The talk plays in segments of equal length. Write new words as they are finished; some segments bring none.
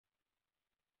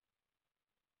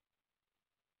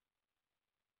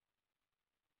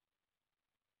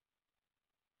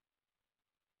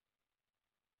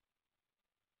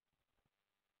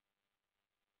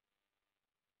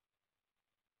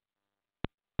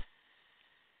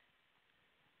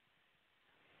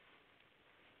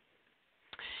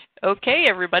Okay,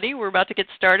 everybody, we're about to get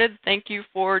started. Thank you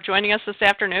for joining us this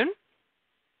afternoon.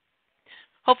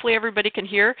 Hopefully everybody can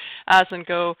hear us and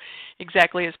go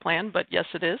exactly as planned, but yes,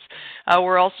 it is.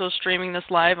 We're also streaming this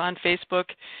live on Facebook,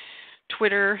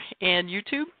 Twitter, and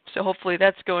YouTube, so hopefully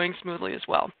that's going smoothly as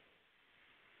well.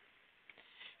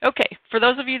 Okay, for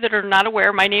those of you that are not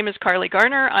aware, my name is Carley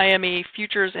Garner. I am a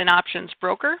futures and options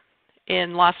broker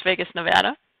in Las Vegas,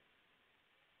 Nevada.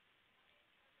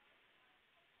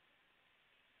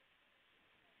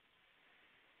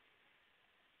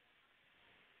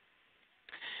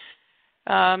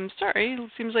 Sorry,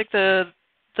 it seems like the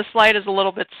slide is a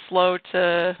little bit slow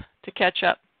to catch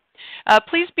up.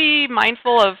 Please be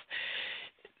mindful of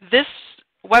this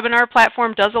webinar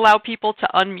platform does allow people to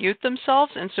unmute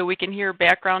themselves, and so we can hear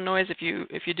background noise. If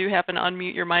you do happen to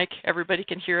unmute your mic, everybody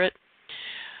can hear it.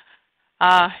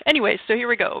 Anyway, so here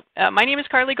we go. My name is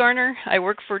Carley Garner. I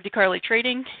work for DeCarley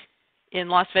Trading in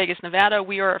Las Vegas, Nevada.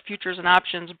 We are a futures and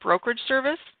options brokerage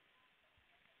service.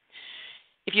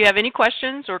 If you have any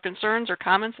questions or concerns or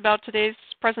comments about today's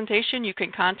presentation, you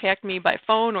can contact me by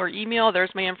phone or email.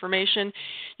 There's my information.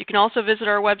 You can also visit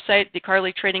our website,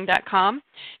 DeCarleyTrading.com. You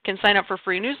can sign up for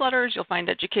free newsletters. You'll find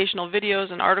educational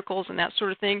videos and articles and that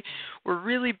sort of thing. We're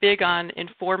really big on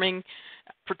informing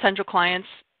potential clients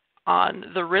on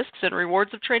the risks and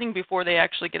rewards of trading before they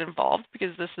actually get involved,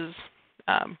 because this is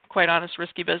quite honest,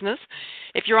 risky business.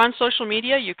 If you're on social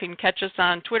media, you can catch us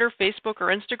on Twitter, Facebook,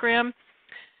 or Instagram.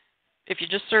 If you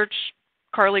just search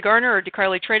Carley Garner or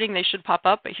DeCarley Trading, they should pop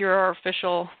up, but here are our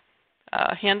official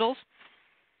handles.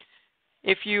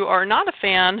 If you are not a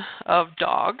fan of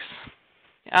dogs,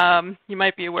 you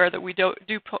might be aware that we do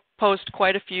post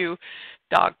quite a few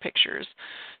dog pictures.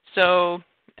 So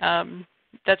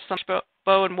that's something.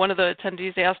 Bo and one of the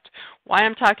attendees asked why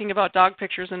I'm talking about dog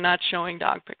pictures and not showing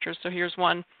dog pictures. So here's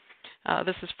one.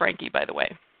 This is Frankie, by the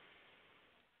way.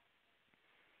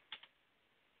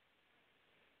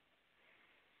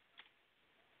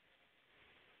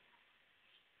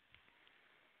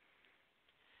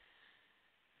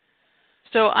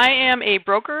 So I am a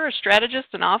broker, a strategist,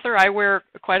 an author. I wear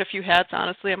quite a few hats,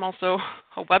 honestly. I'm also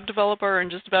a web developer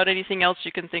and just about anything else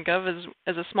you can think of.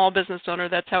 As a small business owner,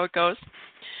 that's how it goes.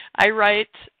 I write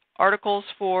articles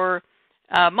for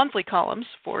monthly columns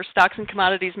for Stocks and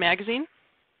Commodities magazine.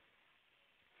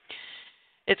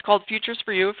 It's called Futures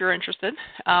for You if you're interested.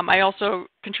 I also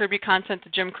contribute content to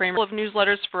Jim Cramer of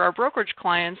newsletters for our brokerage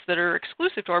clients that are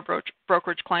exclusive to our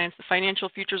brokerage clients, the Financial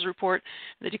Futures Report,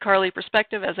 the DeCarley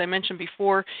Perspective. As I mentioned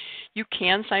before, you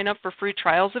can sign up for free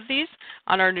trials of these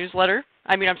on our newsletter.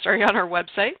 on our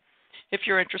website if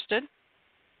you're interested.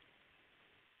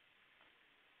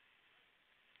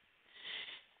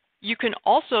 You can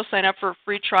also sign up for a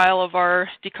free trial of our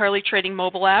DeCarley Trading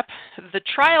mobile app. The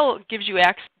trial gives you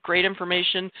access to great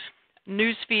information,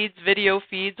 news feeds, video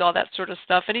feeds, all that sort of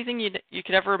stuff, anything you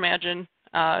could ever imagine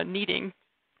needing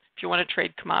if you want to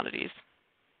trade commodities.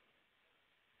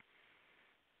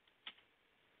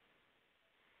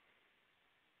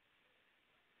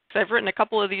 So I've written a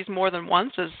couple of these more than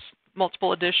once as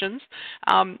multiple editions.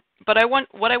 But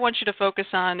what I want you to focus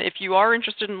on, if you are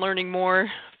interested in learning more,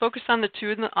 focus on the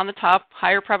two on the top,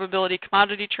 higher probability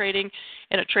commodity trading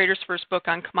and a trader's first book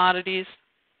on commodities.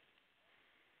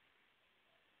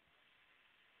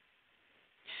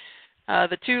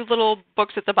 The two little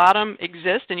books at the bottom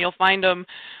exist, and you'll find them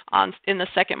in the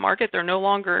second market. They're no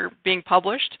longer being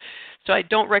published, so I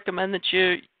don't recommend that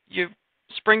you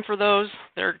spring for those.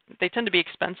 They tend to be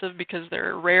expensive because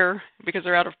they're rare, because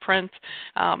they're out of print.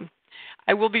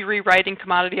 I will be rewriting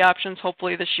commodity options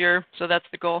hopefully this year, so that's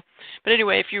the goal. But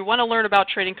anyway, if you want to learn about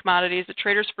trading commodities, the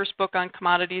Trader's First Book on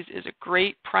Commodities is a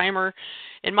great primer.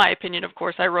 In my opinion, of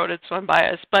course, I wrote it, so I'm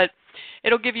biased, but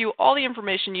it'll give you all the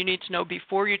information you need to know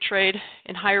before you trade,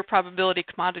 and higher probability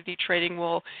commodity trading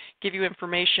will give you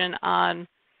information on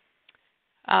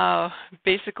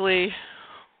basically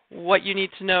what you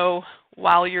need to know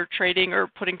while you're trading or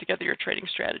putting together your trading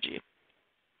strategy.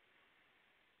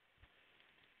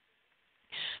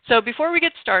 So before we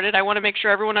get started, I want to make sure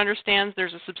everyone understands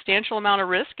there's a substantial amount of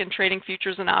risk in trading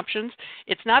futures and options.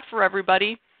 It's not for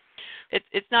everybody.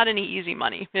 It's not any easy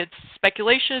money. It's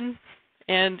speculation,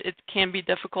 and it can be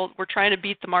difficult. We're trying to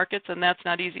beat the markets, and that's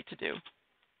not easy to do.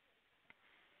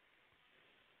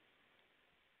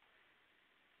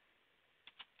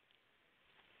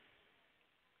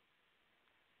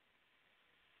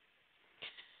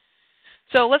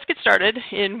 So let's get started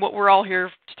in what we're all here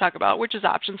to talk about, which is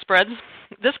option spreads.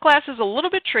 This class is a little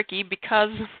bit tricky because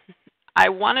I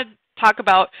want to talk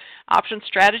about option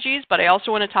strategies, but I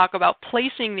also want to talk about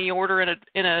placing the order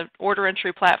in an order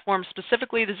entry platform,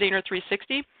 specifically the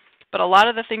Zaner360, But a lot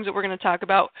of the things that we're going to talk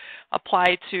about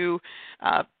apply to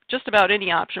just about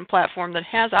any option platform that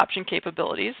has option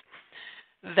capabilities.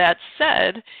 That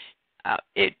said,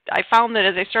 I found that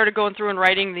as I started going through and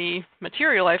writing the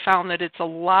material, I found that it's a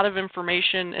lot of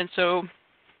information, and so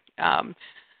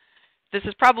this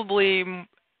is probably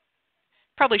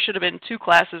should have been 2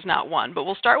 classes, not 1. But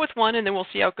we'll start with 1, and then we'll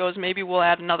see how it goes. Maybe we'll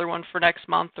add another one for next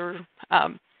month or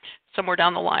somewhere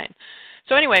down the line.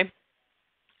 So anyway,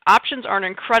 options are an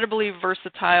incredibly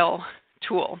versatile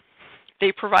tool.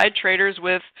 They provide traders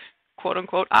with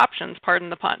quote-unquote options,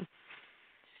 pardon the pun.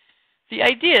 The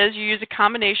idea is you use a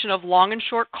combination of long and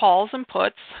short calls and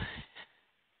puts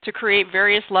to create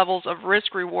various levels of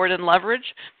risk, reward, and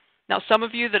leverage. Now, some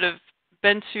of you that have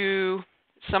been to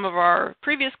some of our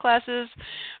previous classes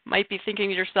might be thinking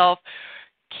to yourself,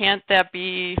 can't that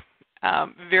be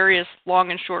various long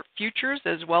and short futures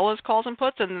as well as calls and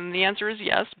puts? And the answer is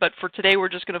yes, but for today we're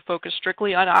just going to focus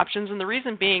strictly on options, and the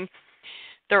reason being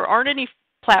there aren't any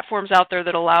platforms out there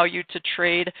that allow you to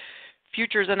trade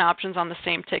futures and options on the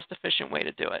same efficient way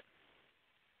to do it.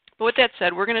 But with that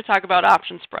said, we're going to talk about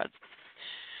option spreads.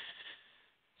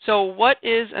 So what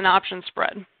is an option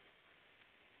spread?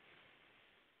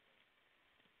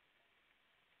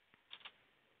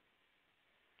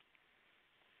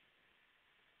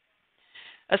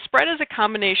 A spread is a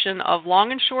combination of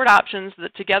long and short options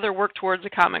that together work towards a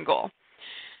common goal.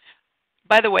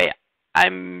 By the way,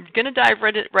 I'm going to dive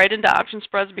right into option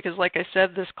spreads because, like I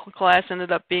said, this class ended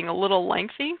up being a little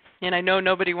lengthy, and I know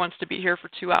nobody wants to be here for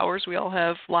 2 hours. We all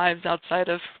have lives outside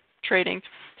of trading.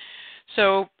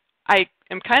 So I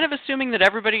am kind of assuming that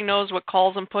everybody knows what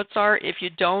calls and puts are. If you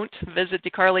don't, visit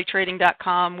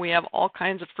DeCarleyTrading.com. We have all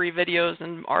kinds of free videos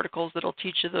and articles that will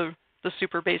teach you the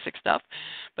super basic stuff.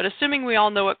 But assuming we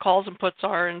all know what calls and puts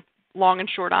are and long and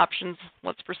short options,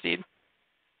 let's proceed.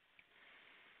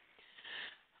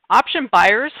 Option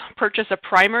buyers purchase a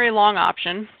primary long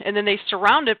option, and then they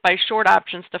surround it by short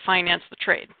options to finance the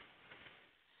trade.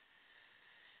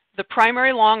 The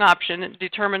primary long option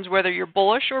determines whether you're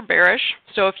bullish or bearish.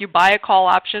 So if you buy a call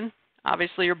option,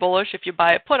 obviously you're bullish. If you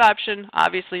buy a put option,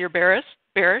 obviously you're bearish.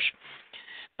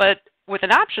 But with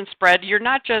an option spread, you're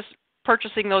not just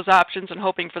purchasing those options and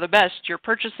hoping for the best. You're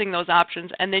purchasing those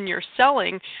options, and then you're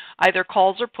selling either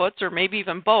calls or puts, or maybe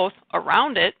even both,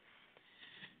 around it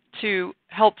to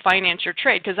help finance your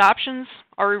trade, because options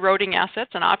are eroding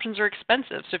assets and options are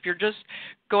expensive. So if you're just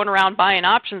going around buying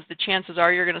options, the chances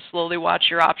are you're going to slowly watch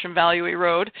your option value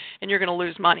erode and you're going to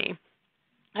lose money.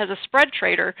 As a spread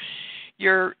trader,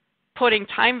 you're putting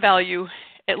time value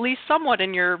at least somewhat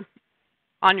on your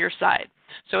side.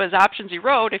 So as options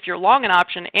erode, if you're long an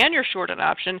option and you're short an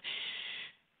option,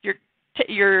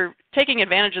 you're taking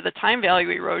advantage of the time value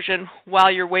erosion while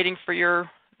you're waiting for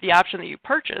the option that you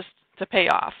purchased to pay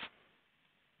off.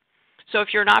 So if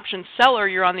you're an option seller,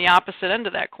 you're on the opposite end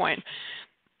of that coin.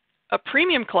 A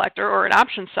premium collector or an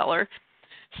option seller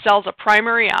sells a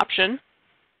primary option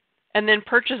and then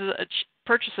purchases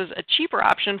a cheaper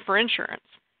option for insurance.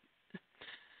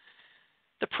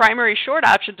 The primary short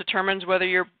option determines whether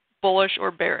you're bullish or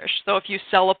bearish. So if you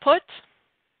sell a put,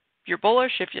 you're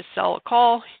bullish. If you sell a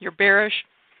call, you're bearish.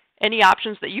 Any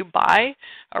options that you buy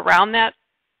around that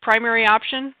primary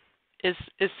option is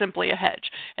simply a hedge.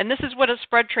 And this is what a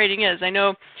spread trading is. I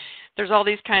know there's all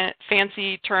these kind of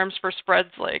fancy terms for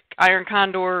spreads like iron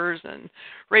condors and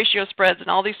ratio spreads and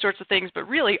all these sorts of things, but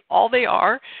really all they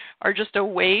are just a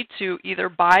way to either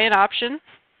buy an option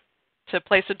to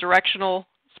place a directional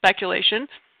speculation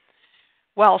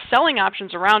while selling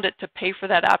options around it to pay for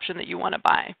that option that you want to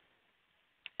buy.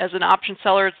 As an option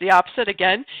seller, it's the opposite.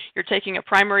 Again, you're taking a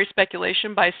primary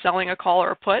speculation by selling a call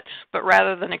or a put, but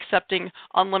rather than accepting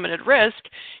unlimited risk,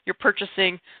 you're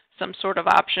purchasing some sort of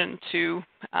option to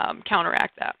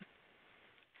counteract that.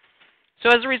 So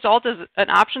as a result, an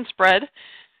option spread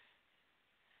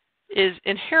is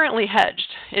inherently hedged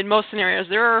in most scenarios.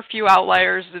 There are a few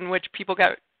outliers in which people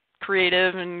got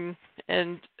creative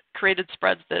and created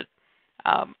spreads that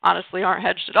honestly aren't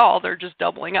hedged at all. They're just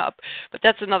doubling up. But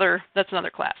that's another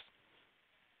class.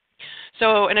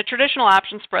 So in a traditional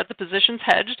option spread, the position's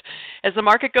hedged. As the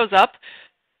market goes up,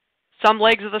 some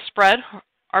legs of the spread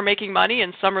are making money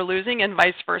and some are losing, and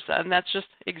vice versa. And that's just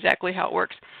exactly how it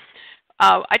works.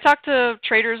 I talk to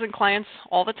traders and clients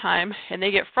all the time, and they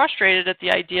get frustrated at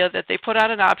the idea that they put out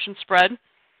an option spread.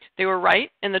 They were right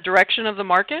in the direction of the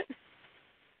market.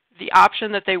 The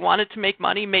option that they wanted to make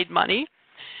money made money.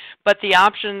 But the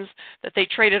options that they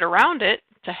traded around it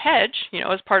to hedge,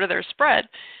 as part of their spread,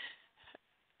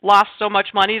 lost so much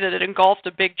money that it engulfed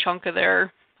a big chunk of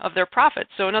their of their profits.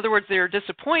 So in other words, they were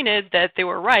disappointed that they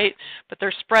were right, but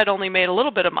their spread only made a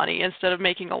little bit of money instead of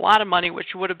making a lot of money, which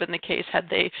would have been the case had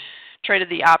they traded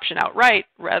the option outright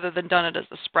rather than done it as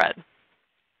a spread.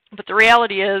 But the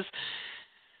reality is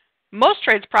most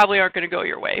trades probably aren't going to go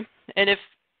your way. And if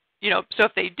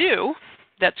they do,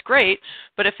 that's great.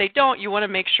 But if they don't, you want to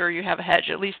make sure you have a hedge.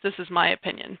 At least this is my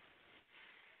opinion.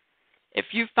 If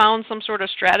you've found some sort of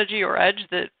strategy or edge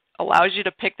that allows you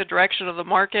to pick the direction of the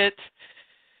market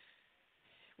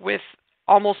with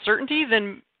almost certainty,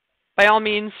 then by all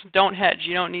means, don't hedge.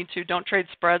 You don't need to. Don't trade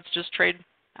spreads. Just trade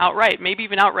outright, maybe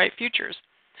even outright futures.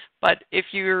 But if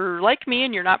you're like me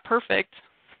and you're not perfect,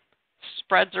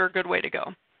 spreads are a good way to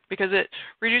go because it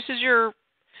reduces your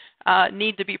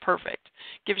need to be perfect,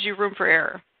 gives you room for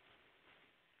error.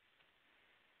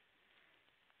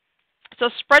 So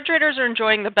spread traders are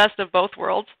enjoying the best of both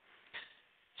worlds.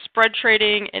 Spread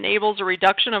trading enables a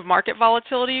reduction of market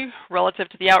volatility relative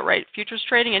to the outright futures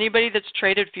trading. Anybody that's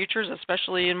traded futures,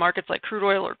 especially in markets like crude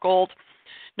oil or gold,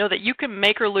 know that you can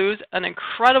make or lose an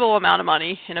incredible amount of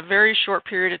money in a very short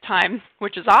period of time,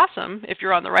 which is awesome if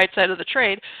you're on the right side of the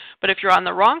trade, but if you're on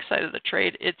the wrong side of the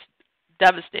trade, it's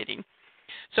devastating.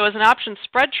 So as an option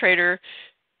spread trader,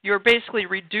 you're basically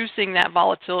reducing that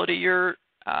volatility. You're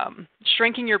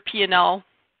shrinking your P&L,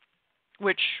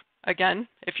 which, again,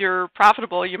 if you're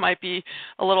profitable, you might be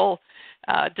a little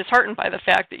disheartened by the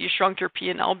fact that you shrunk your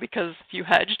P&L because you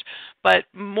hedged. But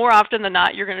more often than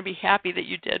not, you're going to be happy that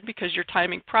you did because your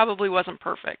timing probably wasn't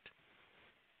perfect.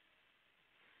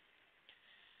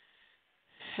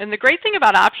 And the great thing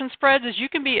about option spreads is you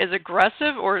can be as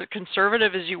aggressive or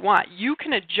conservative as you want. You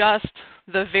can adjust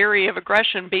the vary of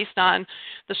aggression based on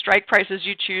the strike prices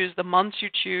you choose, the months you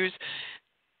choose.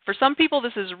 For some people,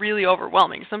 this is really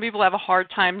overwhelming. Some people have a hard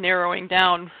time narrowing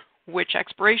down which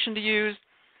expiration to use,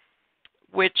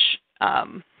 which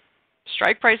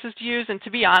strike prices to use. And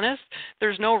to be honest,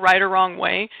 there's no right or wrong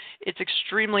way. It's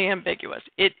extremely ambiguous.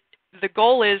 The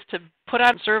goal is to put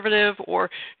on conservative or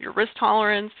your risk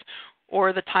tolerance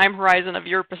or the time horizon of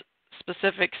your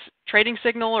specific trading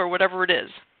signal or whatever it is.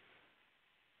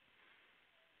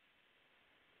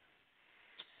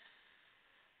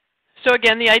 So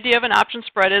again, the idea of an option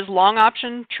spread is long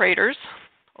option traders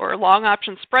or long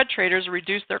option spread traders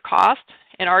reduce their cost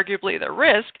and arguably their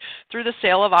risk through the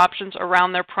sale of options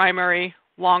around their primary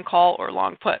long call or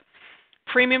long put.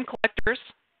 Premium collectors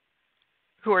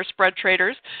who are spread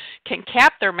traders can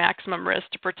cap their maximum risk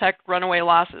to protect runaway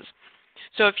losses.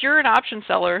 So if you're an option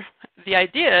seller, the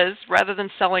idea is rather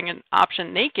than selling an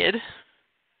option naked,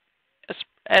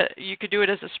 you could do it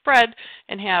as a spread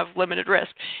and have limited risk.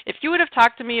 If you would have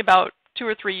talked to me about 2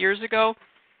 or 3 years ago,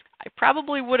 I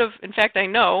probably would have, in fact I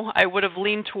know, I would have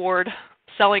leaned toward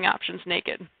selling options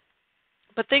naked.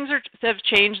 But things have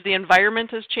changed, the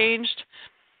environment has changed.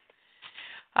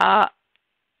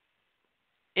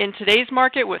 In today's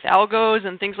market with algos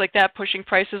and things like that pushing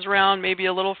prices around maybe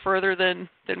a little further than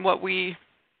what we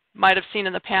might have seen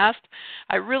in the past,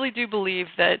 I really do believe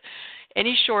that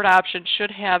any short option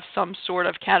should have some sort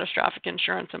of catastrophic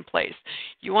insurance in place.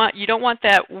 You don't want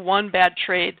that one bad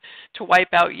trade to wipe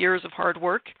out years of hard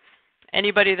work.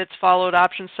 Anybody that's followed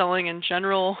option selling in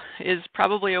general is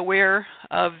probably aware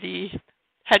of the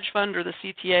hedge fund or the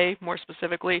CTA more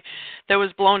specifically that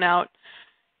was blown out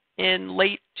in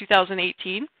late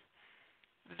 2018.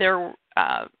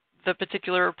 The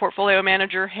particular portfolio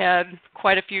manager had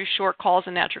quite a few short calls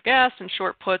in natural gas and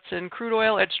short puts in crude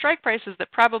oil at strike prices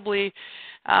that probably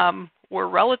were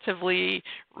relatively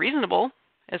reasonable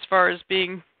as far as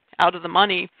being out of the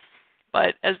money.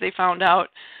 But as they found out,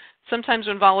 sometimes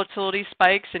when volatility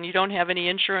spikes and you don't have any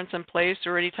insurance in place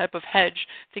or any type of hedge,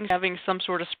 things having some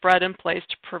sort of spread in place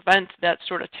to prevent that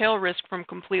sort of tail risk from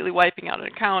completely wiping out an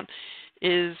account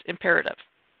is imperative.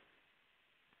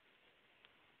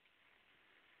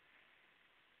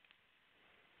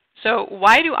 So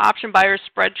why do option buyers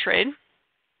spread trade?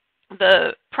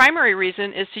 The primary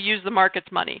reason is to use the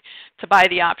market's money to buy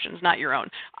the options, not your own.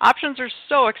 Options are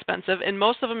so expensive and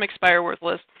most of them expire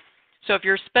worthless. So if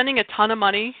you're spending a ton of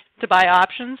money to buy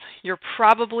options, you're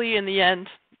probably in the end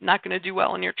not going to do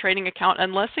well in your trading account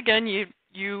unless, again,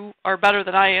 you are better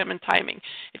than I am in timing.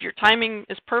 If your timing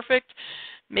is perfect,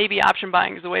 maybe option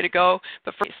buying is the way to go.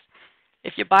 But first,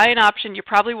 if you buy an option, you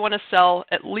probably want to sell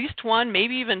at least one,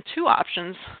 maybe even 2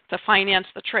 options to finance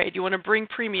the trade. You want to bring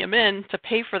premium in to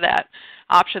pay for that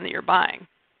option that you're buying.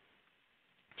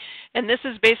 And this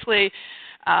is basically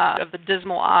of the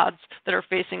dismal odds that are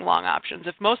facing long options.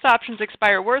 If most options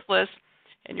expire worthless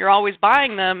and you're always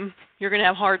buying them, you're going to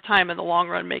have a hard time in the long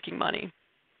run making money.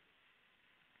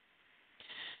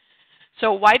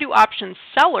 So why do option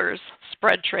sellers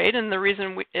spread trade? And the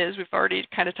reason is, we've already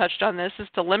kind of touched on this, is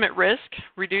to limit risk,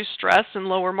 reduce stress, and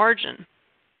lower margin.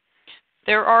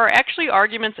 There are actually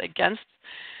arguments against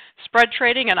spread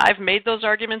trading, and I've made those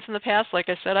arguments in the past. Like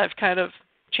I said, I've kind of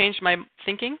changed my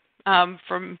thinking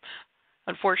from,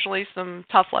 unfortunately, some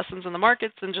tough lessons in the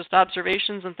markets and just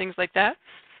observations and things like that.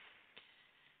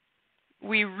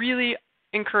 We really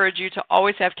encourage you to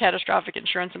always have catastrophic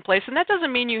insurance in place, and that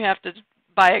doesn't mean you have to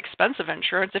buy expensive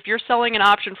insurance. If you're selling an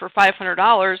option for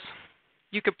 $500,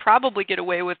 you could probably get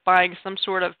away with buying some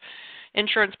sort of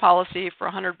insurance policy for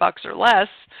 $100 or less.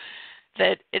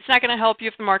 That it's not going to help you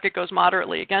if the market goes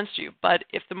moderately against you, but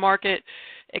if the market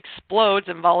explodes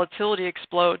and volatility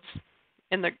explodes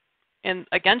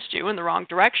against you in the wrong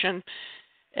direction,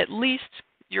 at least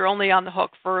you're only on the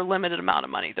hook for a limited amount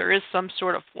of money. There is some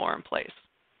sort of floor in place.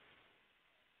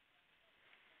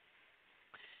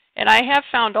 And I have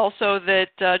found also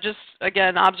that just,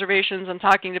 again, observations and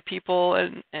talking to people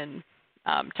and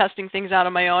testing things out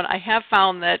on my own, I have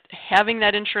found that having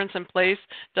that insurance in place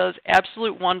does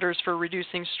absolute wonders for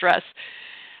reducing stress.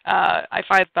 I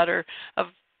find it better, of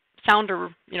sounder,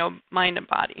 mind and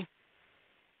body.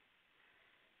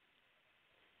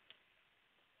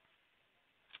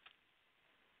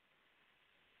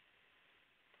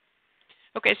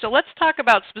 Okay, so let's talk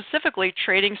about specifically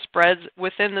trading spreads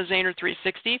within the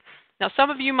Zaner360. Now, some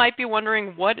of you might be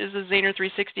wondering, what is a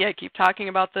Zaner360? I keep talking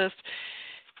about this.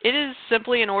 It is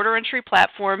simply an order entry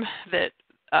platform that,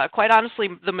 quite honestly,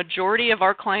 the majority of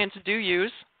our clients do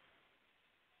use.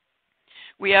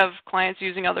 We have clients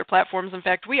using other platforms. In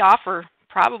fact, we offer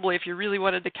probably, if you really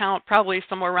wanted to count, probably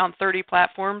somewhere around 30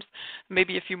 platforms,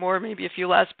 maybe a few more, maybe a few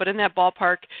less, but in that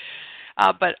ballpark.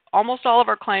 But almost all of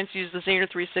our clients use the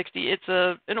Zaner360.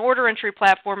 It's an order entry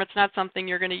platform. It's not something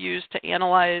you're going to use to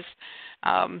analyze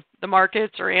the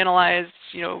markets or analyze,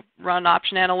 run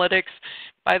option analytics.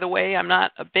 By the way, I'm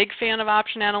not a big fan of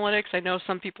option analytics. I know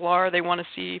some people are. They want to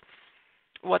see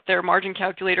what their margin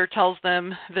calculator tells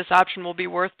them this option will be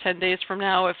worth 10 days from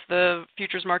now if the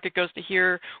futures market goes to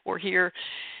here or here.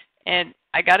 And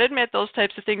I got to admit, those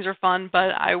types of things are fun, but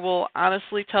I will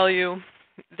honestly tell you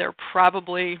they're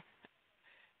probably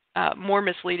more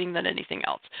misleading than anything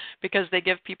else, because they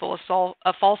give people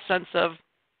a false sense of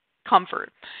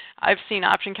comfort. I've seen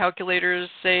option calculators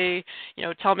say,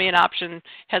 tell me an option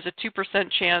has a 2%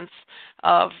 chance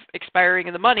of expiring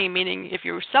in the money, meaning if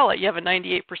you sell it, you have a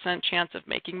 98% chance of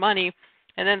making money,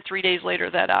 and then 3 days later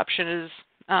that option is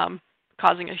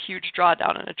causing a huge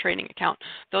drawdown in a trading account.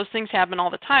 Those things happen all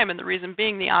the time, and the reason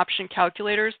being, the option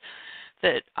calculators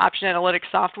that option analytics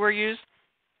software use,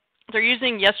 they're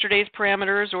using yesterday's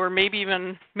parameters, or maybe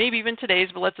even today's,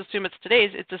 but let's assume it's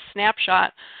today's. It's a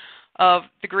snapshot of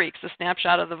the Greeks, a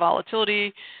snapshot of the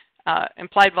volatility,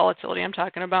 implied volatility. I'm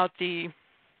talking about the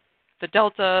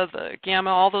delta, the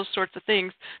gamma, all those sorts of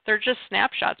things. They're just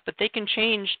snapshots, but they can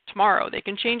change tomorrow. They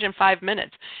can change in 5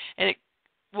 minutes, and it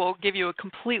will give you a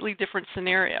completely different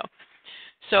scenario.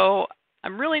 So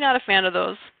I'm really not a fan of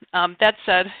those. That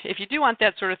said, if you do want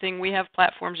that sort of thing, we have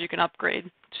platforms you can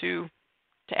upgrade to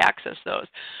access those,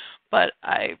 but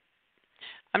I'm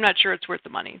not sure it's worth the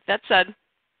money. That said,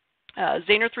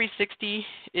 Zaner360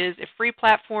 is a free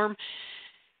platform.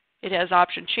 It has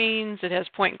option chains. It has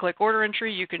point-and-click order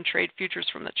entry. You can trade futures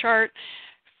from the chart.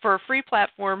 For a free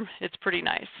platform, it's pretty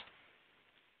nice.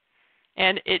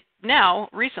 And it now,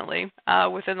 recently,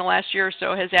 within the last year or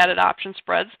so, has added option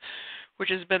spreads, which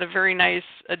has been a very nice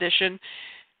addition.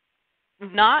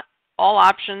 Not all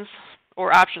options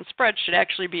or option spreads should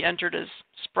actually be entered as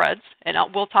spreads, and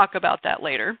we'll talk about that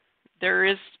later.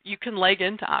 You can leg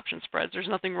into option spreads. There's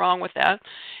nothing wrong with that,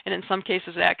 and in some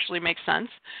cases it actually makes sense.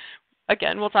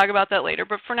 Again, we'll talk about that later,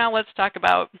 but for now let's talk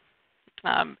about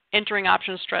entering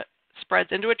option spreads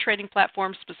into a trading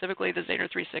platform, specifically the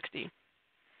Zaner360.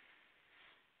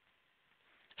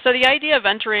 So the idea of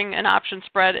entering an option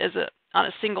spread on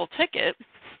a single ticket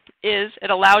is it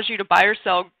allows you to buy or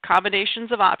sell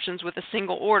combinations of options with a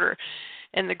single order.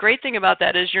 And the great thing about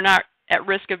that is you're not at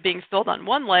risk of being filled on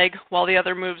one leg while the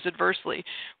other moves adversely,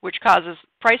 which causes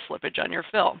price slippage on your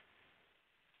fill.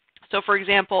 So for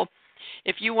example,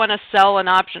 if you want to sell an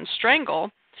option strangle,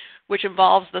 which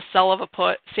involves the sale of a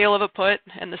put,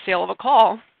 and the sale of a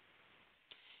call,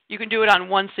 you can do it on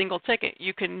one single ticket.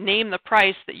 You can name the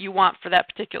price that you want for that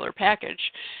particular package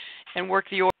and work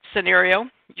the scenario.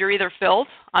 You're either filled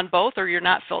on both or you're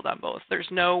not filled on both. There's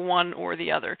no one or the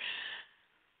other.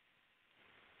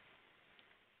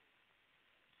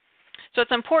 So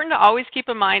it's important to always keep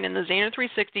in mind in the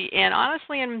Zaner360, and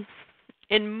honestly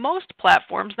in most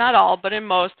platforms, not all, but in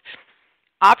most,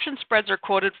 option spreads are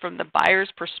quoted from the buyer's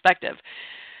perspective.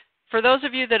 For those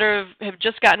of you that have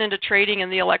just gotten into trading in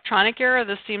the electronic era,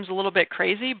 this seems a little bit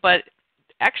crazy, but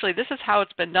actually this is how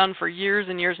it's been done for years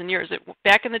and years and years.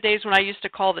 Back in the days when I used to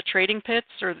call the trading pits,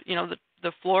 or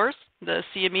the floors, the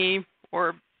CME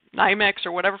or NYMEX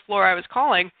or whatever floor I was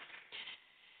calling,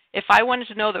 if I wanted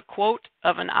to know the quote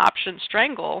of an option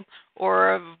strangle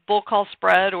or a bull call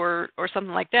spread or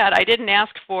something like that, I didn't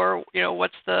ask for,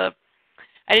 I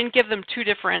didn't give them two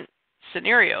different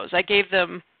scenarios. I gave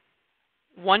them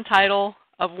one title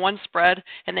of one spread,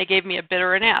 and they gave me a bid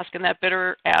or an ask, and that bid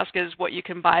or ask is what you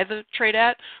can buy the trade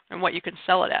at and what you can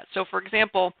sell it at. So for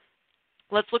example,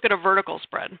 let's look at a vertical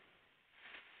spread.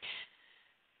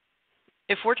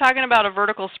 If we're talking about a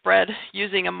vertical spread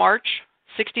using a March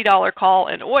 $60 call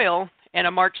in oil and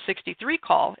a March 63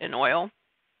 call in oil,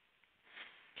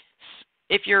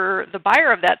 if you're the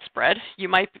buyer of that spread, you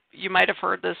might have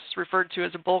heard this referred to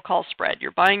as a bull call spread.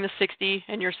 You're buying the 60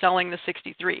 and you're selling the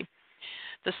 63.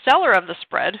 The seller of the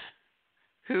spread,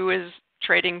 who is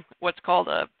trading what's called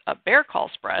a bear call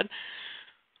spread,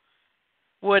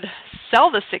 would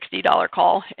sell the $60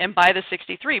 call and buy the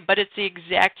 63, but it's the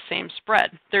exact same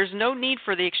spread. There's no need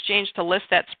for the exchange to list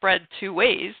that spread two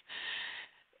ways.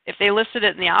 If they listed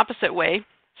it in the opposite way,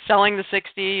 selling the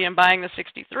 60 and buying the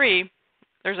 63,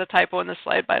 there's a typo in this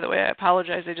slide, by the way. I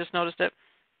apologize. I just noticed it.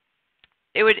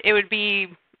 It would be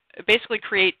basically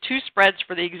create two spreads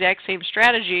for the exact same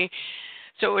strategy,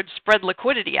 so it would spread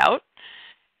liquidity out.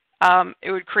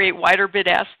 It would create wider bid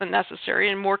asks than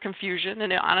necessary and more confusion,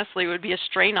 and it honestly would be a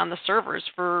strain on the servers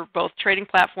for both trading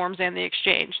platforms and the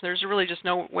exchange. There's really just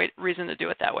no reason to do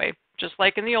it that way. Just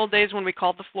like in the old days when we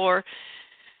called the floor,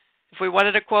 if we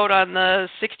wanted a quote on the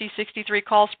 60-63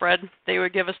 call spread, they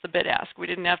would give us the bid ask. We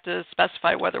didn't have to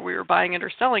specify whether we were buying it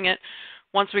or selling it.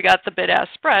 Once we got the bid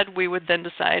ask spread, we would then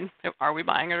decide, are we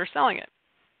buying it or selling it?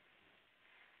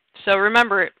 So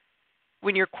remember,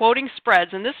 when you're quoting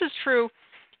spreads, and this is true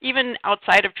even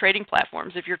outside of trading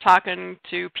platforms, if you're talking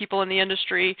to people in the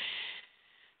industry,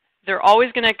 they're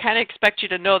always going to kind of expect you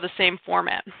to know the same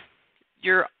format.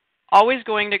 You're always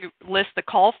going to list the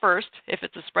call first, if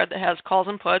it's a spread that has calls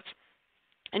and puts,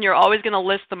 and you're always going to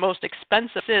list the most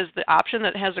expensive. The option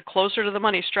that has a closer to the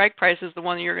money strike price is the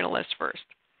one that you're going to list first.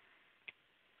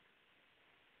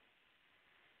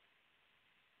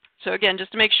 So again,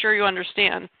 just to make sure you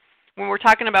understand, when we're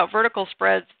talking about vertical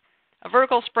spreads, a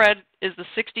vertical spread is the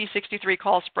 60-63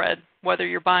 call spread, whether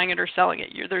you're buying it or selling it.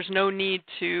 There's no need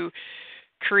to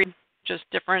create just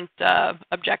different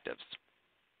objectives.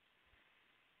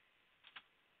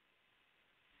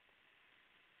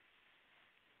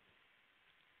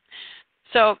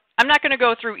 So I'm not going to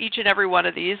go through each and every one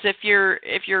of these. If you're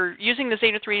using the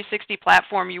Zaner360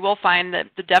 platform, you will find that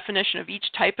the definition of each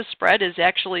type of spread is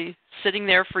actually sitting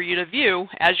there for you to view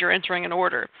as you're entering an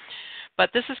order. But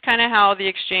this is kind of how the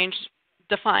exchange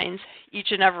defines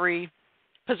each and every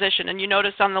position. And you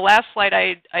notice on the last slide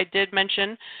I did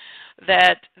mention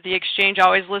that the exchange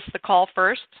always lists the call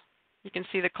first. You can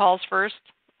see the calls first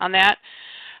on that.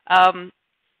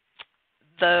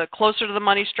 The closer to the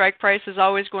money strike price is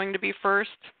always going to be first.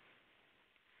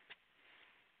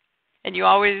 And you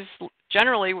always,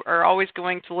 generally, are always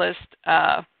going to list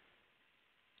the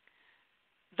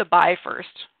buy first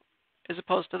as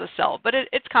opposed to the sell. But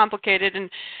it's complicated, and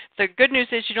the good news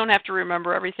is you don't have to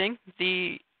remember everything.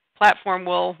 The platform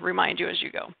will remind you as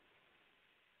you go.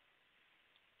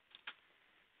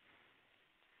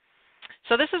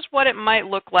 So this is what it might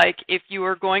look like if you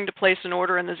were going to place an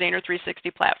order in the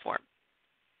Zaner360 platform.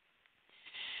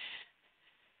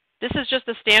 This is just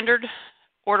a standard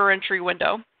order entry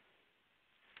window.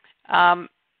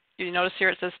 You notice here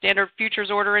it says standard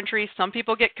futures order entry. Some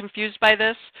people get confused by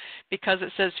this because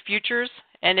it says futures.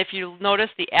 And if you notice,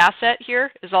 the asset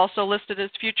here is also listed as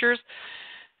futures.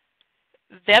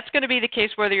 That's going to be the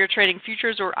case whether you're trading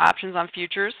futures or options on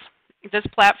futures. This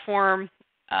platform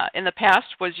in the past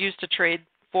was used to trade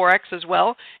Forex as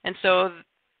well. And so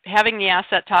having the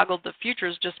asset toggled to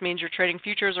futures just means you're trading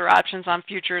futures or options on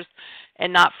futures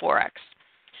and not Forex.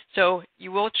 So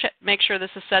you will make sure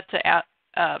this is set to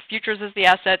futures as the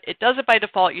asset. It does it by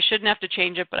default. You shouldn't have to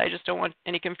change it, but I just don't want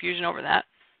any confusion over that.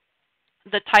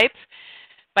 The type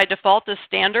by default is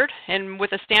standard, and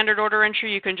with a standard order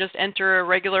entry, you can just enter a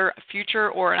regular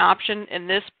future or an option in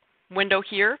this window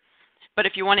here. But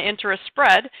if you want to enter a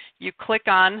spread, you click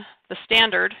on the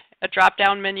standard. A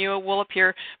drop-down menu will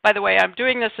appear. By the way, I'm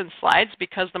doing this in slides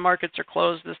because the markets are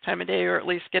closed this time of day, or at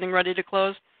least getting ready to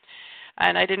close.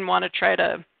 And I didn't want to try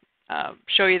to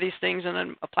show you these things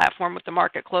in a platform with the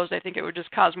market closed. I think it would just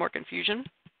cause more confusion.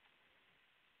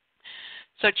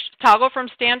 So toggle from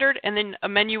standard, and then a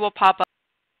menu will pop up.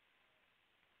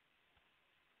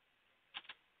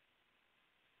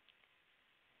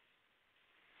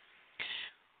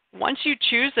 Once you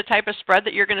choose the type of spread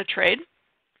that you're going to trade,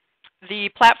 the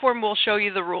platform will show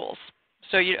you the rules.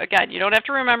 So again, you don't have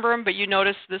to remember them, but you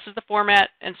notice this is the format,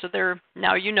 and so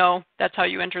now you know that's how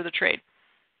you enter the trade.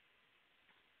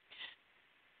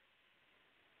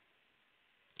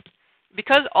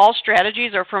 Because all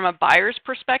strategies are from a buyer's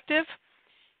perspective,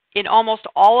 in almost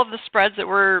all of the spreads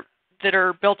that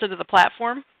are built into the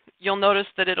platform, you'll notice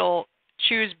that it'll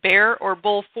choose bear or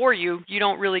bull for you. You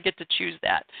don't really get to choose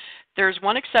that. There's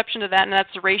one exception to that, and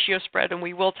that's the ratio spread, and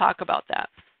we will talk about that.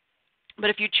 But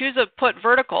if you choose a put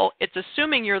vertical, it's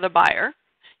assuming you're the buyer.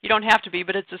 You don't have to be,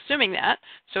 but it's assuming that.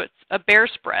 So it's a bear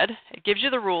spread. It gives you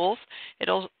the rules.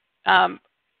 It'll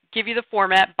give you the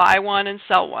format, buy one and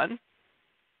sell one.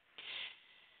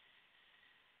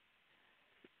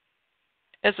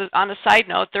 On a side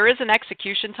note, there is an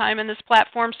execution time in this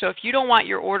platform, so if you don't want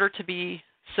your order to be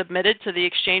submitted to the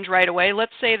exchange right away,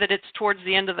 let's say that it's towards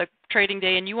the end of the trading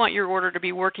day and you want your order to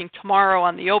be working tomorrow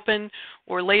on the open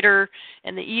or later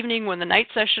in the evening when the night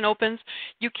session opens,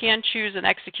 you can choose an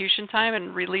execution time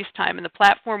and release time, and the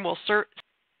platform will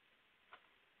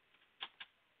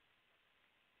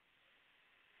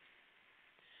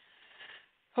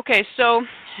Okay, so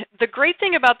the great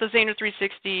thing about the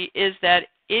Zaner360 is that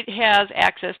it has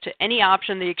access to any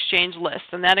option the exchange lists,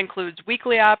 and that includes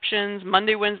weekly options,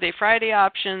 Monday, Wednesday, Friday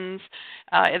options.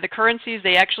 The currencies,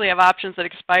 they actually have options that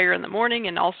expire in the morning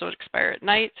and also expire at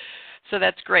night, so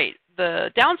that's great. The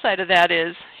downside of that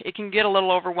is it can get a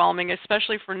little overwhelming,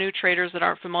 especially for new traders that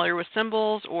aren't familiar with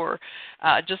symbols or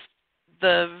just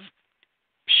the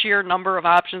sheer number of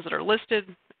options that are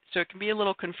listed, so it can be a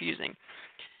little confusing.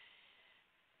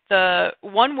 The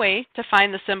one way to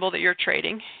find the symbol that you're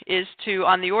trading is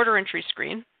on the order entry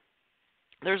screen,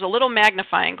 there's a little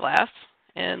magnifying glass,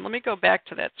 and let me go back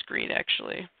to that screen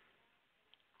actually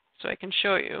so I can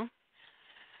show you.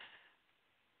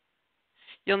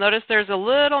 You'll notice there's a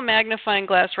little magnifying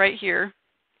glass right here.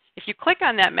 If you click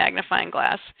on that magnifying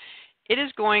glass, it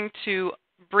is going to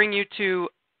bring you to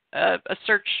a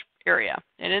search area,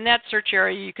 and in that search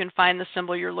area you can find the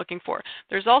symbol you're looking for.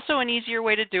 There's also an easier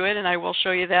way to do it, and I will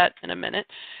show you that in a minute.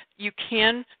 You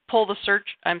can pull the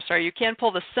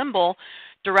symbol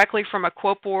directly from a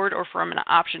quote board or from an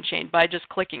option chain by just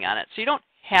clicking on it. So you don't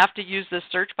have to use this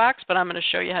search box, but I'm going to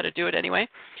show you how to do it anyway.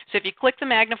 So if you click the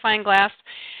magnifying glass,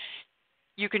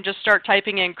 you can just start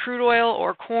typing in crude oil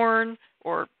or corn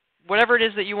or whatever it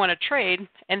is that you want to trade,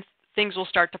 and things will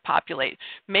start to populate.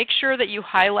 Make sure that you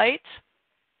highlight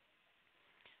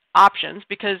options,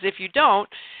 because if you don't,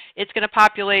 it's going to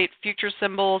populate future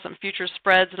symbols and future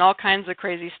spreads and all kinds of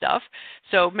crazy stuff.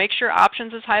 So make sure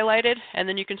options is highlighted, and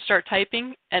then you can start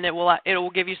typing, and it will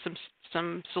give you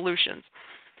some solutions.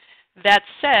 That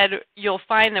said, you'll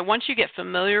find that once you get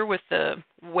familiar with the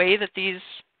way that these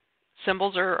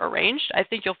symbols are arranged, I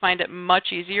think you'll find it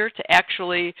much easier to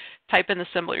actually type in the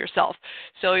symbol yourself.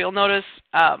 So you'll notice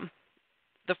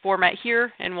the format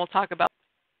here, and we'll talk about.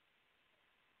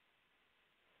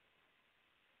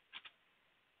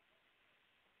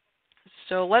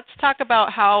 So let's talk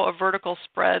about how a vertical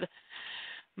spread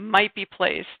might be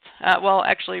placed. Well,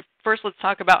 actually, first let's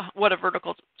talk about what a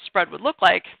vertical spread would look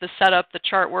like, the setup, the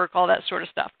chart work, all that sort of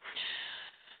stuff.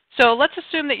 So let's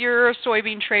assume that you're a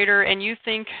soybean trader and you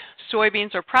think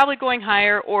soybeans are probably going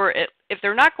higher, or if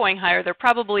they're not going higher, they're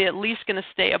probably at least going to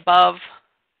stay above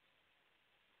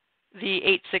the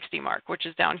 860 mark, which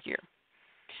is down here.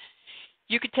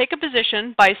 You could take a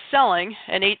position by selling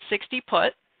an 860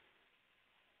 put.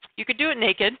 You could do it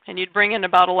naked, and you'd bring in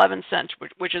about 11 cents,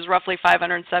 which is roughly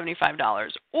 $575.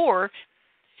 Or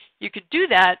you could do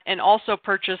that and also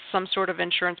purchase some sort of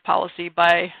insurance policy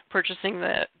by purchasing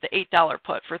the $8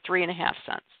 put for 3.5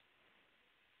 cents.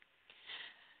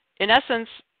 In essence,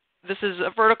 this is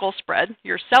a vertical spread.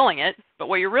 You're selling it, but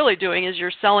what you're really doing is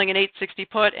you're selling an 860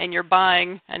 put and you're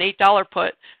buying an $8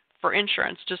 put for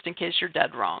insurance, just in case you're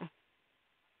dead wrong.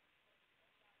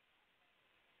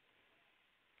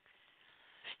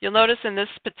 You'll notice in this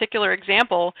particular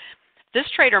example, this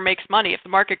trader makes money if the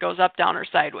market goes up, down, or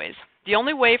sideways. The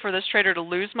only way for this trader to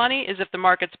lose money is if the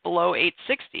market's below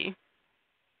 860,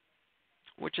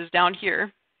 which is down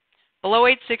here. Below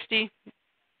 860,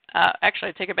 actually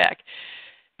I take it back.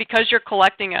 Because you're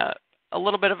collecting a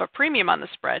little bit of a premium on the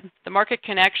spread, the market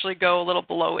can actually go a little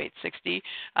below 860,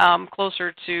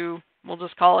 closer to, we'll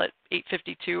just call it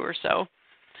 852 or so.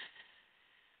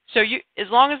 So as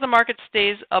long as the market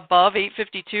stays above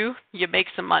 852, you make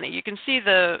some money. You can see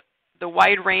the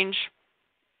wide range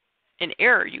in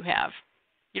error you have.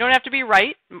 You don't have to be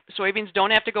right. Soybeans don't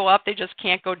have to go up. They just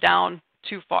can't go down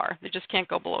too far. They just can't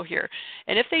go below here.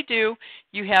 And if they do,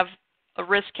 you have a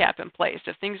risk cap in place.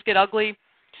 If things get ugly,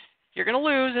 You're going to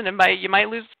lose, and you might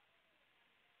lose.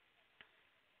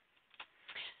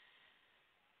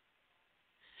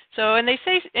 So, and they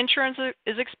say insurance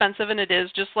is expensive, and it is,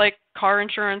 just like car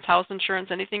insurance, house insurance,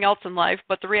 anything else in life.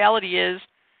 But the reality is,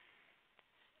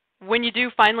 when you do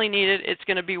finally need it, it's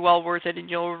going to be well worth it, and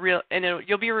you'll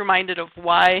be reminded of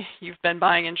why you've been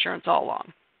buying insurance all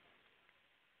along.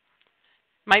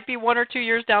 Might be 1 or 2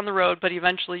 years down the road, but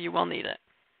eventually you will need it.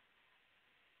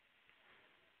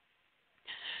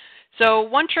 So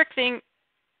one thing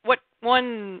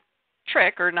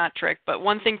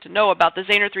to know about the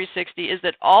Zaner360 is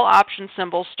that all option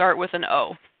symbols start with an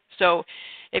O. So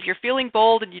if you're feeling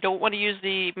bold and you don't want to use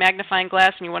the magnifying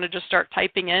glass and you want to just start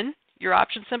typing in your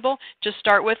option symbol, just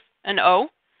start with an O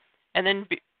and then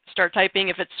start typing.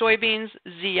 If it's soybeans,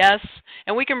 ZS,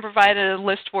 and we can provide a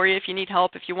list for you if you need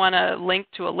help. If you want a link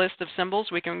to a list of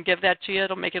symbols, we can give that to you.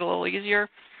 It'll make it a little easier.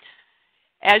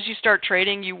 As you start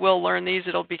trading, you will learn these.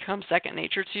 It'll become second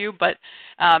nature to you. But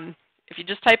if you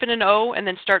just type in an O and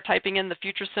then start typing in the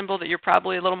future symbol that you're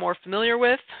probably a little more familiar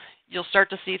with, you'll start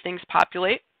to see things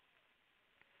populate.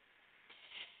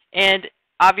 And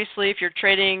obviously, if you're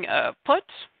trading a put,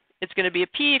 it's going to be a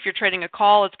P. If you're trading a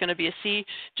call, it's going to be a C.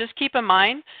 Just keep in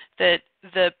mind that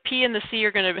the P and the C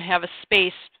are going to have a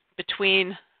space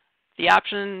between the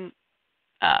option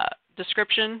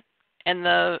description and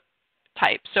the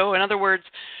type. So in other words,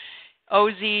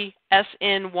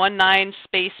 OZSN19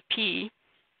 space P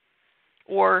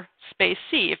or space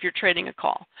C if you're trading a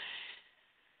call.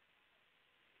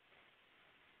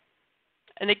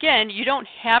 And again, you don't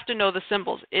have to know the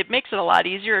symbols. It makes it a lot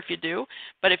easier if you do,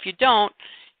 but if you don't,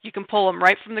 you can pull them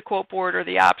right from the quote board or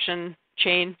the option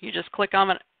chain. You just click on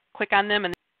them,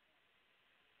 and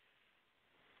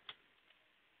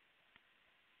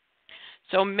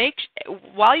so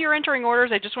while you're entering orders,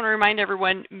 I just want to remind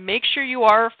everyone, make sure you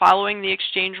are following the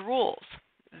exchange rules.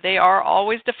 They are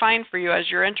always defined for you as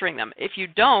you're entering them. If you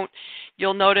don't,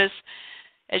 you'll notice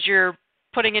as you're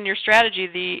putting in your strategy,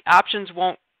 the options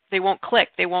won't click,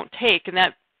 they won't take, and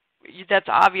that's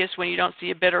obvious when you don't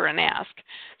see a bid or an ask.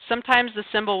 Sometimes the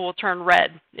symbol will turn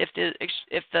red. If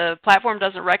the platform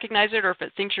doesn't recognize it or if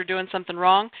it thinks you're doing something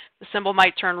wrong, the symbol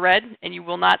might turn red and you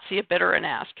will not see a bid or an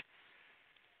ask.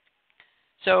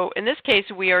 So in this case,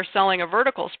 we are selling a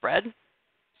vertical spread.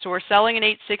 So we're selling an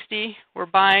 $8.60, we're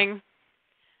buying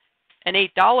an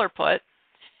 $8 put.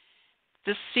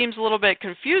 This seems a little bit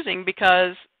confusing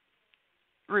because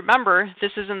remember,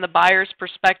 this is in the buyer's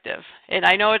perspective. And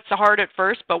I know it's hard at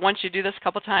first, but once you do this a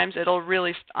couple times, it'll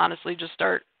really honestly just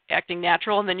start acting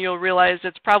natural, and then you'll realize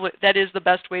that is the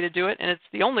best way to do it, and it's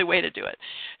the only way to do it.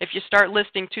 If you start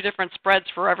listing 2 different spreads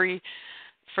for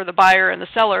the buyer and the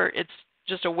seller, it's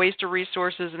just a waste of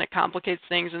resources, and it complicates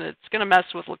things, and it's going to mess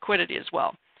with liquidity as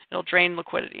well. It'll drain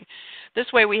liquidity.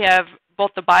 This way we have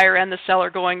both the buyer and the seller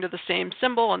going to the same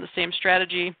symbol and the same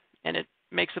strategy, and it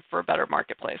makes it for a better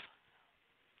marketplace.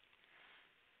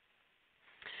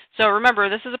 So remember,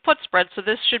 this is a put spread, so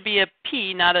this should be a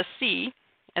P, not a C,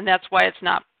 and that's why it's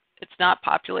not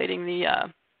populating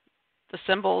the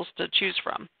symbols to choose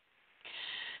from.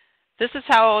 This is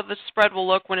how the spread will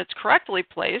look when it's correctly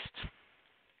placed.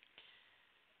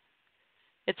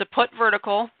 It's a put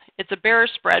vertical. It's a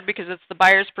bearish spread because it's the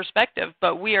buyer's perspective,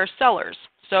 but we are sellers.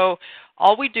 So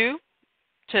all we do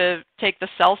to take the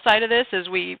sell side of this is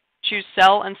we choose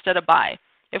sell instead of buy.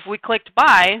 If we clicked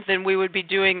buy, then we would be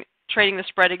trading the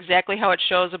spread exactly how it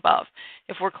shows above.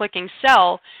 If we're clicking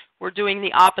sell, we're doing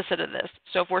the opposite of this.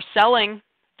 So if we're selling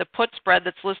the put spread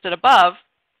that's listed above,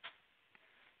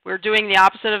 we're doing the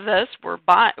opposite of this.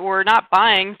 We're not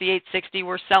buying the $8.60,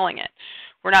 we're selling it.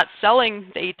 We're not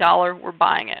selling the $8, we're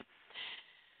buying it.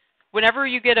 Whenever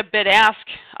you get a bid ask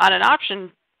on an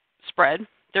option spread,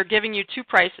 they're giving you 2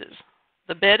 prices,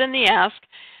 the bid and the ask.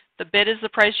 The bid is the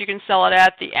price you can sell it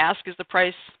at. The ask is the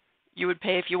price you would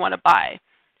pay if you want to buy.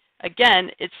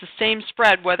 Again, it's the same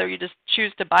spread whether you just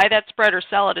choose to buy that spread or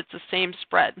sell it. It's the same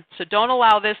spread. So don't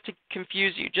allow this to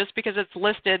confuse you. Just because it's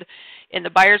listed in the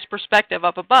buyer's perspective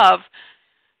up above,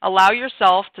 allow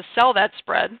yourself to sell that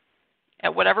spread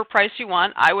at whatever price you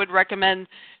want. I would recommend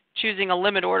choosing a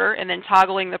limit order and then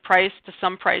toggling the price to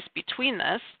some price between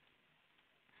this.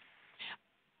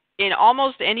 In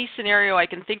almost any scenario I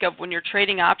can think of when you're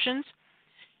trading options,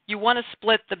 you want to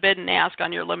split the bid and ask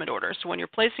on your limit order. So when you're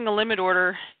placing a limit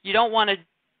order, you don't want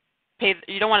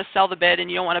to sell the bid and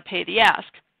you don't want to pay the ask.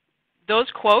 Those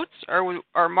quotes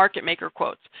are market maker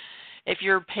quotes. If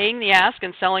you're paying the ask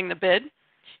and selling the bid,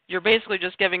 you're basically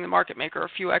just giving the market maker a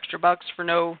few extra bucks for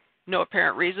no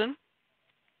apparent reason.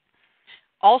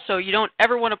 Also, you don't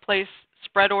ever want to place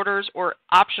spread orders or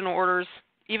option orders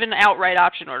even outright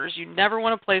option orders. You never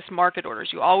want to place market orders.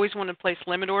 You always want to place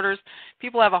limit orders.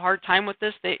 People have a hard time with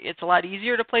this. It's a lot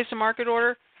easier to place a market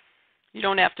order. You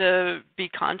don't have to be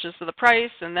conscious of the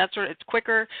price, and that's sort of, it's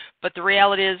quicker. But the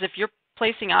reality is, if you're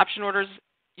placing option orders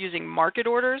using market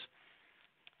orders,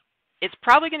 it's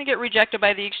probably going to get rejected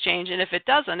by the exchange. And if it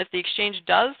doesn't, if the exchange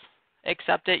does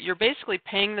accept it, you're basically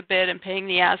paying the bid and paying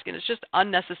the ask, and it's just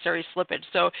unnecessary slippage.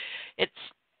 So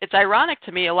it's ironic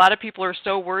to me. A lot of people are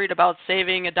so worried about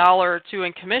saving $1 or $2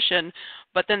 in commission,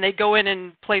 but then they go in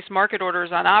and place market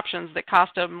orders on options that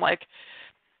cost them like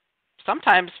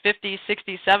sometimes 50,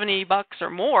 60, 70 bucks or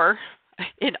more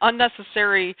in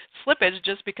unnecessary slippage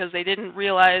just because they didn't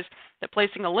realize that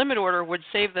placing a limit order would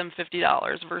save them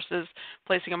 $50 versus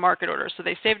placing a market order. So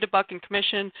they saved $1 in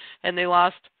commission and they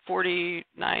lost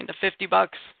 49 to 50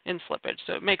 bucks in slippage.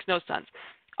 So it makes no sense.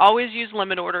 Always use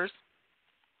limit orders.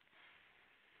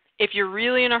 If you're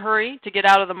really in a hurry to get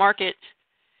out of the market,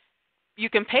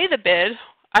 you can pay the bid.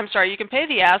 You can pay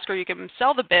the ask or you can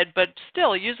sell the bid, but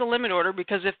still use a limit order,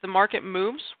 because if the market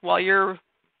moves while you're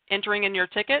entering in your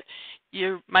ticket,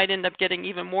 you might end up getting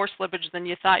even more slippage than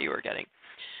you thought you were getting.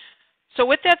 So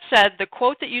with that said, the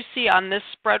quote that you see on this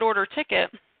spread order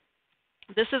ticket,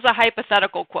 this is a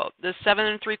hypothetical quote. This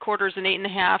 7 3/4 and 8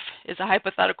 1/2 is a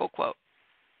hypothetical quote.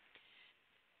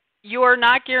 You are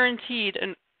not guaranteed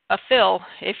a fill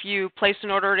if you place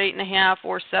an order at 8 1/2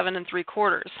 or 7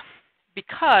 3/4,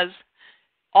 because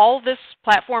all this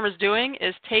platform is doing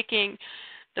is taking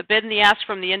the bid and the ask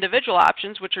from the individual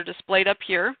options, which are displayed up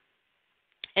here,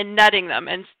 and netting them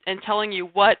and telling you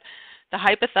what the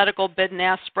hypothetical bid and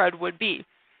ask spread would be.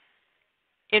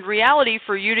 In reality,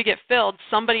 for you to get filled,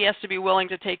 somebody has to be willing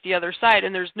to take the other side,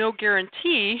 and there's no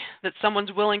guarantee that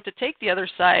someone's willing to take the other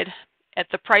side at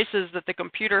the prices that the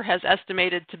computer has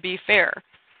estimated to be fair.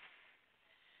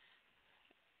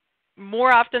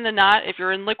 More often than not, if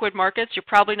you're in liquid markets, you're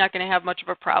probably not going to have much of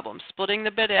a problem. Splitting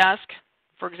the bid-ask,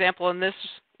 for example, in this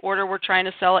order we're trying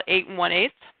to sell at 8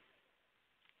 1/8,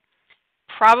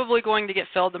 probably going to get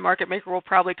filled. The market maker will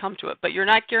probably come to it, but you're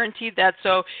not guaranteed that.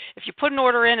 So if you put an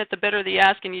order in at the bid or the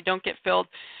ask and you don't get filled,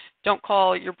 don't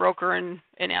call your broker and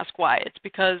ask why. It's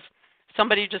because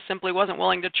somebody just simply wasn't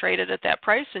willing to trade it at that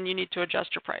price, and you need to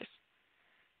adjust your price.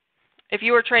 If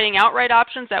you were trading outright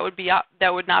options, that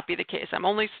would not be the case. I'm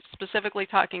only specifically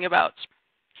talking about.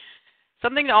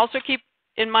 Something to also keep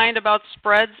in mind about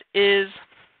spreads is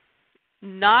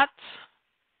not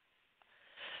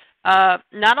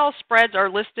all spreads are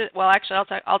listed. Well, actually,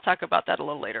 I'll talk about that a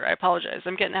little later. I apologize.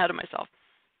 I'm getting ahead of myself.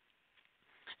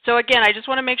 So again, I just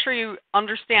want to make sure you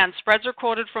understand spreads are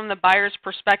quoted from the buyer's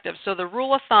perspective. So the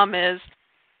rule of thumb is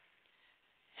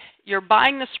you're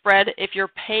buying the spread if you're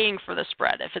paying for the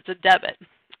spread, if it's a debit.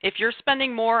 If you're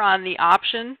spending more on the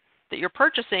option that you're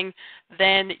purchasing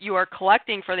than you are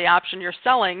collecting for the option you're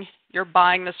selling, you're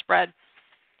buying the spread.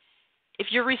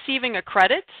 If you're receiving a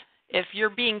credit, if you're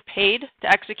being paid to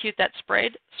execute that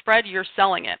spread, you're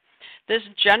selling it. This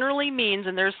generally means,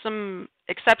 and there's some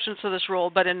exceptions to this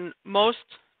rule, but in most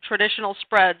traditional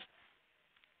spreads,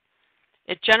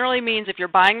 it generally means if you're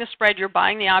buying the spread, you're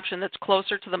buying the option that's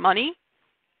closer to the money,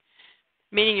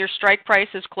 meaning your strike price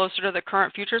is closer to the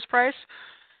current futures price,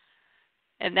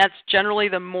 and that's generally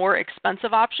the more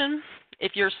expensive option.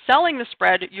 If you're selling the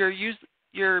spread,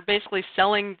 you're basically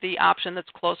selling the option that's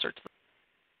closer to the.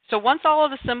 So once all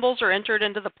of the symbols are entered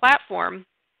into the platform,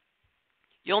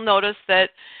 you'll notice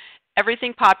that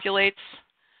everything populates.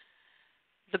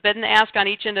 The bid and the ask on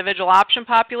each individual option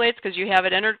populates because you have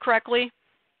it entered correctly.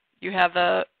 You have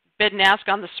a bid and ask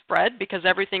on the spread because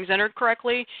everything's entered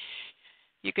correctly.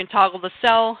 You can toggle the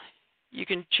sell. You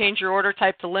can change your order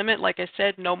type to limit. Like I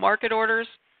said, no market orders.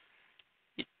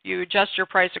 You adjust your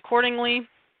price accordingly.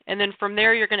 And then from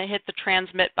there, you're going to hit the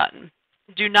transmit button.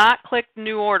 Do not click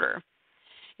new order.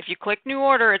 If you click new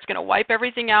order, it's going to wipe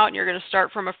everything out and you're going to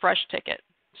start from a fresh ticket.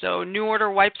 So new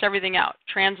order wipes everything out.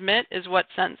 Transmit is what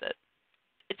sends it.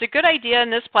 It's a good idea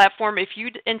in this platform if you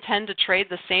intend to trade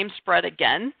the same spread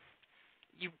again,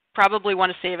 you probably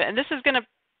want to save it. And this is going to,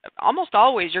 almost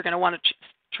always you're going to want to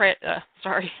trade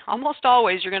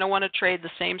the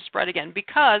same spread again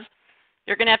because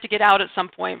you're going to have to get out at some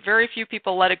point. Very few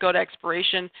people let it go to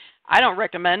expiration. I don't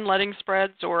recommend letting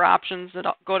spreads or options that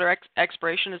go to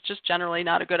expiration. It's just generally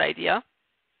not a good idea.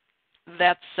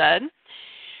 That said,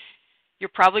 you're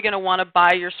probably going to want to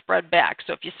buy your spread back.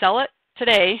 So if you sell it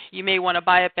today, you may want to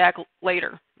buy it back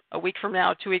later, a week from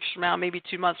now, 2 weeks from now, maybe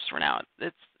 2 months from now.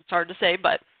 It's hard to say,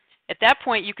 but at that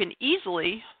point, you can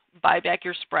easily buy back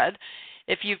your spread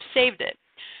if you've saved it.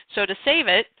 So to save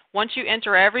it, once you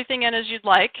enter everything in as you'd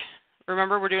like,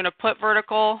 remember we're doing a put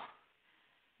vertical,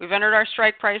 We've entered our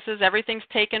strike prices. Everything's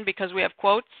taken because we have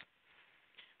quotes.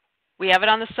 We have it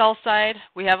on the sell side.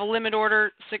 We have a limit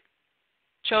order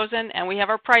chosen, and we have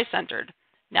our price entered.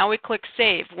 Now we click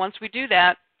Save. Once we do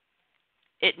that,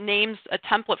 it names a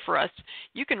template for us.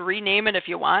 You can rename it if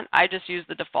you want. I just use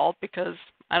the default because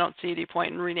I don't see any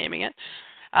point in renaming it.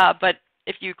 But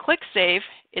if you click Save,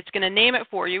 it's going to name it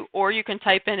for you, or you can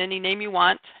type in any name you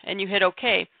want, and you hit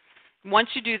OK. Once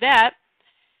you do that,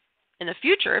 in the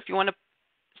future, if you want to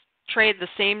trade the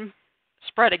same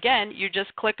spread again, you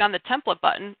just click on the template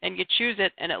button, and you choose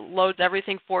it, and it loads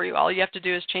everything for you. All you have to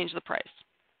do is change the price.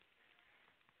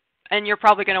 And you're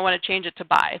probably going to want to change it to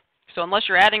buy. So unless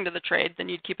you're adding to the trade, then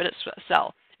you'd keep it at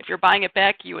sell. If you're buying it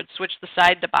back, you would switch the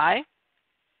side to buy.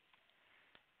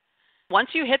 Once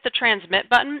you hit the transmit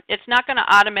button, it's not going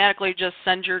to automatically just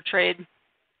send your trade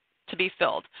to be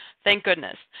filled. Thank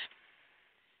goodness.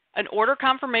 An order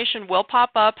confirmation will pop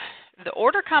up. The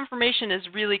order confirmation is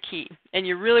really key, and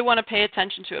you really want to pay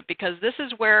attention to it because this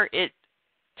is where it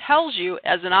tells you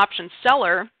as an option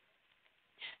seller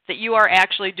that you are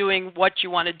actually doing what you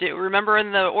want to do. Remember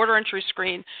in the order entry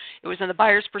screen, it was in the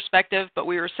buyer's perspective, but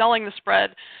we were selling the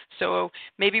spread, so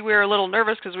maybe we were a little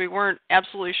nervous because we weren't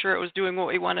absolutely sure it was doing what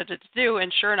we wanted it to do,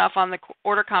 and sure enough, on the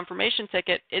order confirmation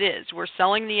ticket, it is. We're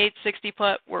selling the $8.60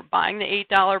 put, we're buying the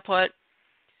 $8 put.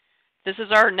 This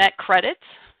is our net credit,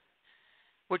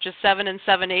 which is 7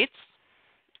 7/8,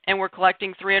 and we're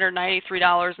collecting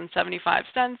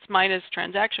 $393.75 minus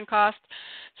transaction cost.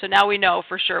 So now we know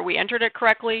for sure we entered it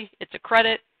correctly. It's a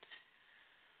credit.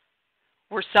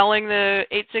 We're selling the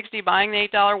 $8.60, buying the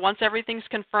 $8. Once everything's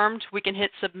confirmed, we can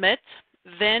hit submit.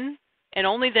 Then, and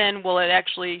only then, will it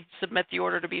actually submit the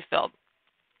order to be filled.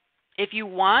 If you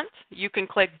want, you can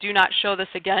click Do Not Show This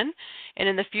Again, and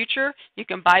in the future, you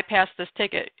can bypass this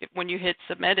ticket. When you hit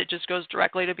Submit, it just goes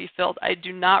directly to be filled. I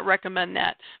do not recommend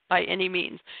that by any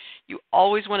means. You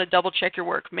always want to double check your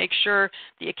work. Make sure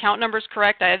the account number is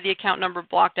correct. I have the account number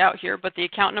blocked out here, but the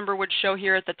account number would show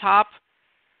here at the top.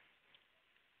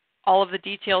 All of the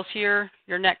details here,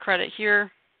 your net credit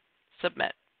here,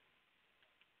 submit.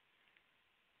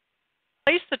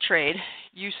 Place the trade.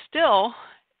 You still,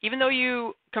 even though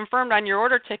you confirmed on your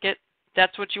order ticket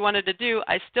that's what you wanted to do,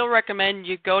 I still recommend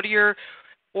you go to your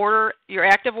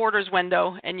active orders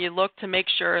window and you look to make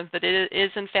sure that it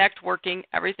is in fact working.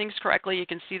 Everything's correctly. You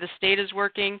can see the state is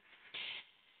working.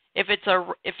 If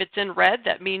it's in red,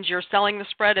 that means you're selling the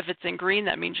spread. If it's in green,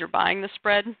 that means you're buying the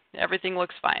spread. Everything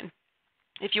looks fine.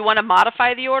 If you want to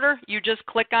modify the order, you just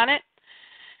click on it.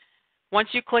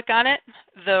 Once you click on it,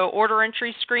 the order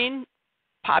entry screen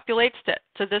populates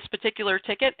to this particular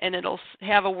ticket, and it'll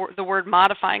have the word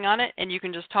modifying on it, and you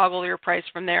can just toggle your price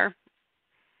from there.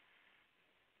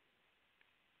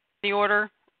 The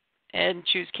order and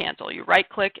choose cancel. You right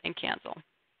click and cancel.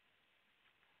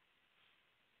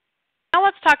 Now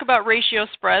let's talk about ratio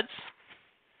spreads.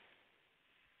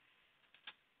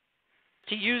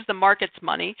 To use the market's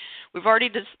money, we've already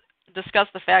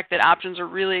discussed the fact that options are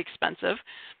really expensive.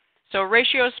 So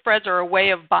ratio spreads are a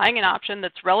way of buying an option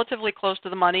that's relatively close to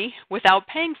the money without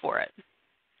paying for it.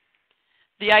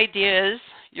 The idea is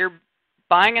you're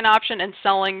buying an option and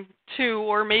selling 2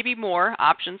 or maybe more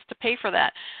options to pay for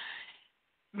that.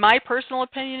 My personal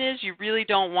opinion is you really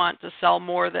don't want to sell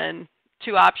more than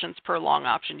 2 options per long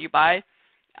option you buy,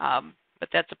 but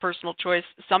that's a personal choice.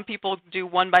 Some people do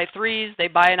 1x3s. They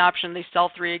buy an option, they sell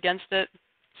 3 against it,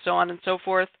 so on and so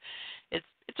forth.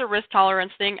 It's a risk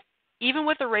tolerance thing. Even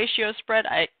with a ratio spread,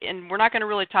 and we're not going to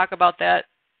really talk about that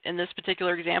in this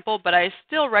particular example, but I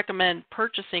still recommend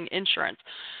purchasing insurance.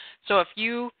 So if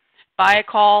you buy a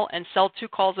call and sell 2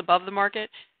 calls above the market,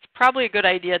 it's probably a good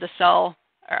idea to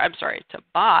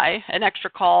buy an extra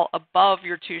call above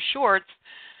your 2 shorts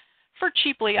for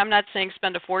cheaply. I'm not saying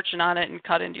spend a fortune on it and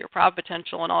cut into your profit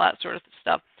potential and all that sort of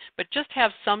stuff, but just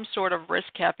have some sort of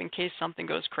risk cap in case something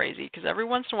goes crazy, because every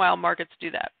once in a while markets do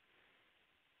that.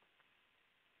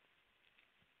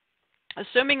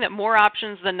 Assuming that more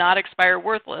options than not expire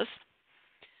worthless,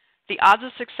 the odds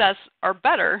of success are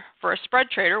better for a spread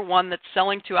trader, one that's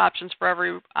selling 2 options for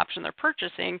every option they're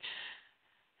purchasing,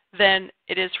 than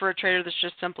it is for a trader that's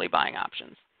just simply buying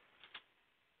options.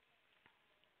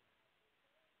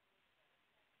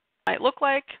 Might look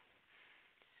like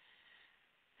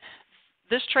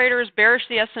this trader is bearish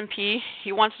the S&P.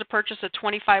 He wants to purchase a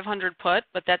 2,500 put,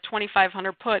 but that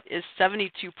 2,500 put is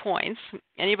 72 points.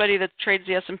 Anybody that trades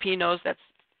the S&P knows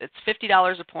it's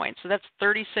 $50 a point, so that's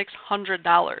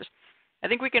 $3,600. I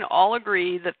think we can all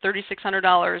agree that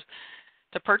 $3,600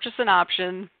 to purchase an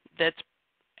option that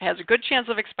has a good chance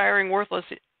of expiring worthless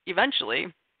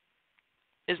eventually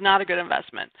is not a good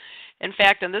investment. In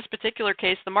fact, in this particular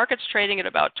case, the market's trading at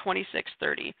about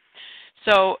 26.30.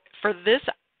 So for this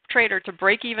trader to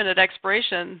break even at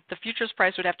expiration, the futures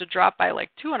price would have to drop by like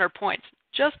 200 points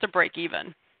just to break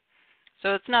even.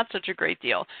 So it's not such a great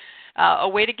deal. A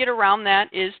way to get around that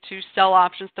is to sell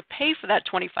options to pay for that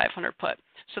 2,500 put.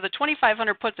 So the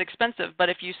 2,500 put's expensive, but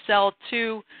if you sell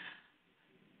 2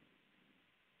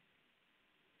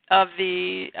 of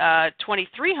the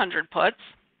 2,300 puts,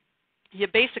 you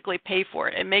basically pay for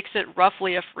it. It makes it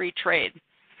roughly a free trade.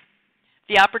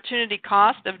 The opportunity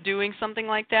cost of doing something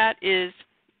like that is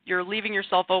you're leaving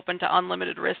yourself open to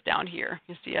unlimited risk down here.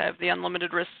 You see I have the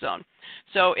unlimited risk zone.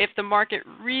 So if the market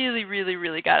really, really,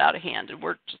 really got out of hand, and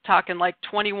we're just talking like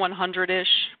 2,100-ish,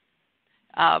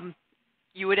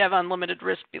 you would have unlimited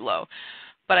risk below.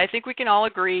 But I think we can all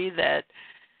agree that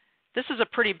this is a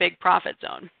pretty big profit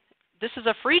zone. This is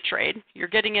a free trade. You're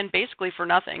getting in basically for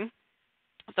nothing.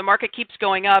 If the market keeps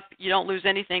going up, you don't lose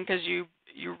anything because you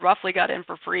roughly got in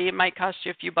for free. It might cost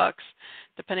you a few bucks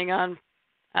depending on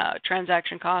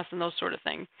transaction costs and those sort of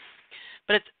things.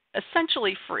 But it's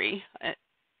essentially free.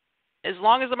 As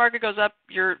long as the market goes up,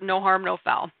 you're no harm, no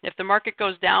foul. If the market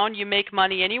goes down, you make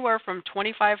money anywhere from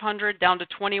 2,500 down to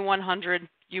 2,100.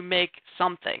 You make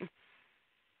something.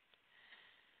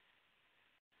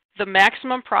 The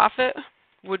maximum profit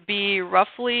would be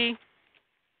roughly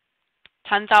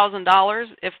 $10,000.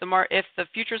 If the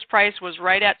futures price was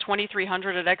right at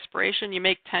 2,300 at expiration, you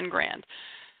make 10 grand.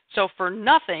 So for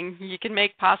nothing, you can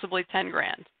make possibly 10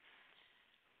 grand.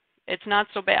 It's not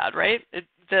so bad, right?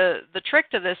 The trick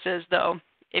to this is, though,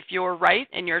 if you're right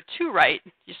and you're too right,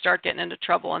 you start getting into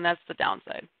trouble, and that's the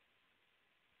downside.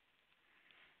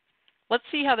 Let's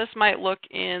see how this might look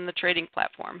in the trading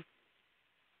platform.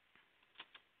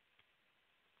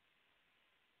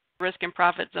 Risk and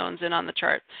profit zones in on the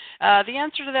chart. The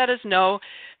answer to that is no.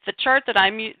 The chart that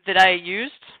I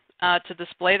used to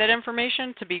display that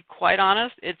information, to be quite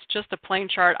honest, it's just a plain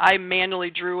chart. I manually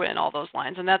drew in all those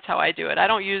lines, and that's how I do it. I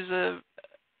don't use a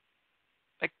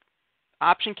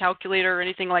option calculator or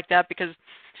anything like that because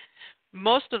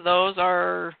most of those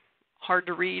are hard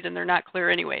to read and they're not clear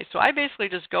anyway. So I basically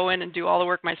just go in and do all the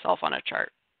work myself on a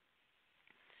chart.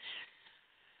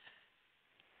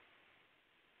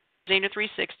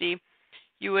 Zaner360,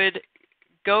 you would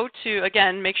go to,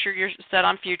 again, make sure you're set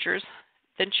on futures,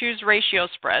 then choose ratio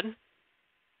spread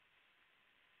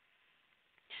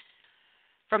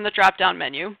from the drop-down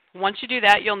menu. Once you do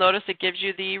that, you'll notice it gives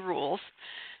you the rules.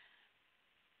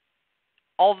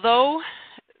 Although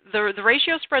the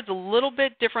ratio spread's a little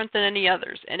bit different than any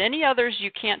others. In any others, you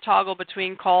can't toggle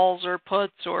between calls or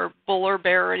puts or bull or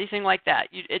bear or anything like that.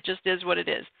 It just is what it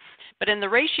is. But in the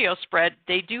ratio spread,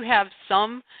 they do have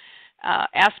some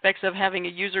aspects of having a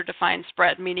user-defined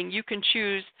spread, meaning you can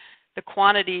choose the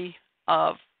quantity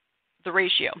of the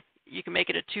ratio. You can make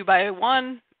it a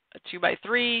 2:1, a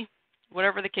 2:3,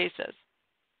 whatever the case is.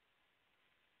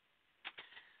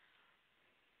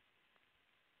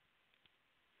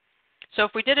 So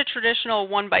if we did a traditional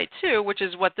 1:2, which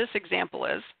is what this example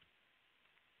is,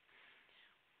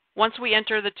 once we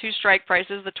enter the 2 strike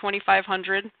prices, the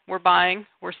 2,500, we're buying,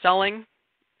 we're selling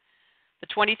the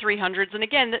 2,300s. And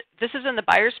again, this is in the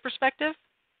buyer's perspective.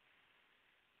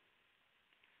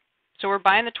 So we're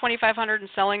buying the 2,500 and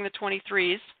selling the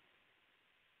 23s.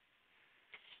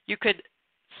 You could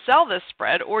sell this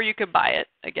spread or you could buy it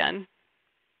again.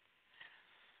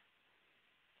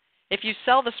 If you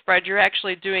sell the spread, you're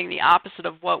actually doing the opposite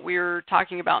of what we were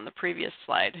talking about in the previous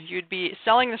slide. You'd be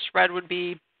selling the spread would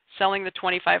be selling the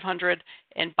 2,500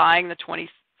 and buying the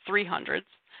 2,300s.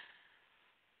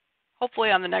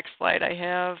 Hopefully on the next slide I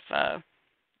have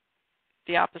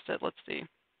the opposite. Let's see.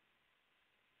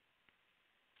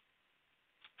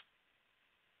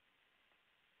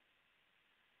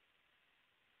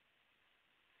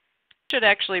 Should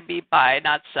actually be buy,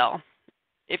 not sell.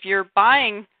 If you're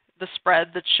buying the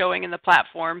spread that's showing in the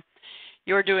platform,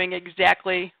 you're doing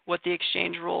exactly what the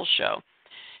exchange rules show.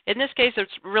 In this case, it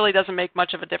really doesn't make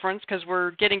much of a difference because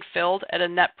we're getting filled at a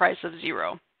net price of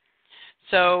 0.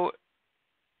 So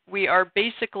we are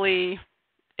basically,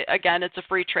 again, it's a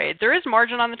free trade. There is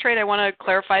margin on the trade. I want to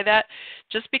clarify that.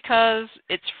 Just because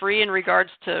it's free in regards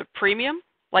to premium,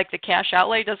 like the cash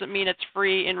outlay, doesn't mean it's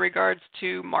free in regards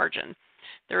to margin.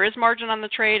 There is margin on the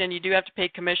trade, and you do have to pay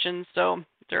commissions, so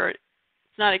it's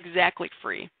not exactly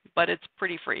free, but it's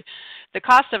pretty free. The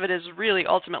cost of it is really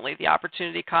ultimately the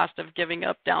opportunity cost of giving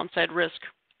up downside risk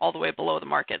all the way below the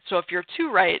market. So if you're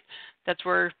too right, that's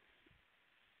where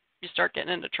you start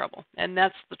getting into trouble, and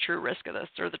that's the true risk of this,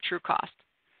 or the true cost.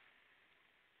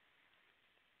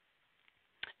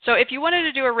 So if you wanted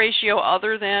to do a ratio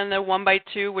other than the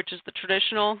 1/2, which is the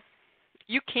traditional,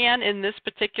 you can in this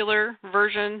particular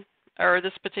version or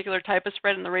this particular type of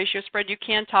spread in the ratio spread, you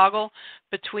can toggle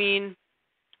between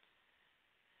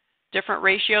different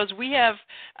ratios. We have,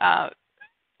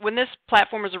 when this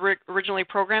platform was originally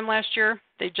programmed last year,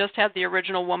 they just had the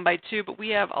original 1/2, but we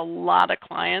have a lot of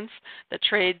clients that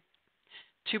trade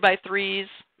 2/3s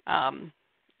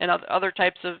and other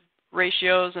types of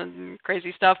ratios and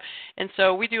crazy stuff. And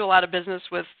so we do a lot of business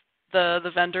with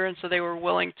the vendor, and so they were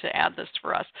willing to add this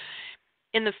for us.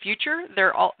 In the future,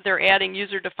 they're adding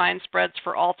user-defined spreads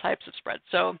for all types of spreads.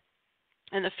 So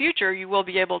in the future, you will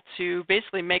be able to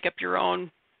basically make up your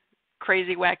own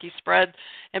crazy, wacky spread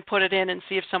and put it in and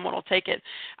see if someone will take it.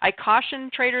 I caution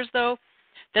traders, though,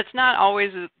 that's not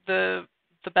always the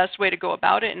best way to go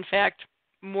about it. In fact,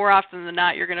 more often than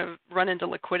not, you're going to run into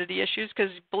liquidity issues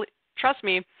because, trust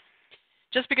me,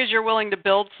 just because you're willing to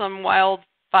build some wild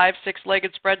 5-,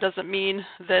 6-legged spread doesn't mean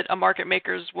that a market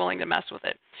maker is willing to mess with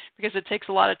it, because it takes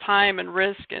a lot of time and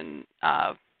risk and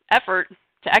effort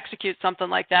to execute something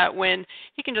like that when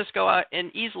he can just go out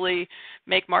and easily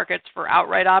make markets for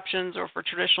outright options or for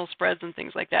traditional spreads and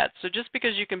things like that. So just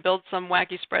because you can build some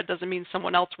wacky spread doesn't mean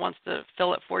someone else wants to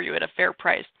fill it for you at a fair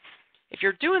price. If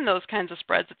you're doing those kinds of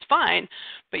spreads, it's fine,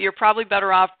 but you're probably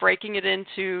better off breaking it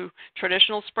into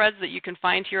traditional spreads that you can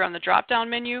find here on the drop-down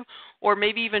menu, or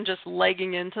maybe even just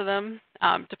legging into them.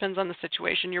 Depends on the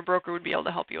situation. Your broker would be able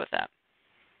to help you with that.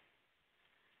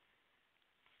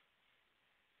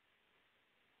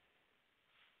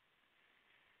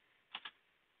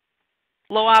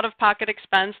 Low out-of-pocket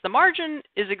expense. The margin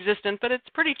is existent, but it's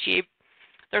pretty cheap.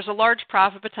 There's a large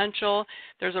profit potential.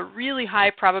 There's a really high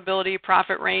probability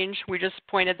profit range. We just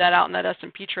pointed that out in that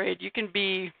S&P trade. You can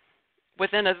be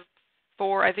within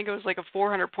I think it was like a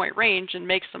 400-point range and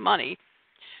make some money.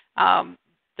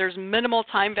 There's minimal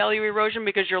time value erosion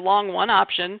because you're long one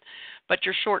option, but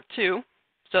you're short two.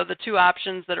 So the two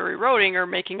options that are eroding are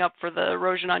making up for the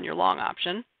erosion on your long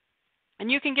option.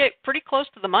 And you can get pretty close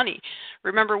to the money.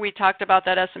 Remember, we talked about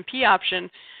that S&P option.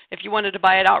 If you wanted to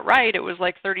buy it outright, it was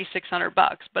like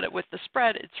 $3,600, but with the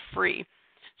spread, it's free.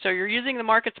 So you're using the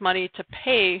market's money to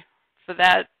pay for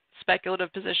that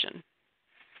speculative position.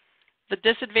 The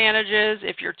disadvantage is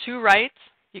if you're too right,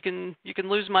 you can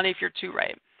lose money if you're too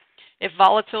right. If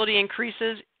volatility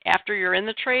increases after you're in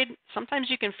the trade, sometimes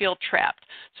you can feel trapped.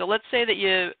 So let's say that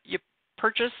you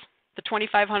purchase the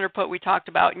 2,500 put we talked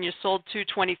about and you sold two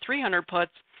 2,300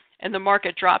 puts and the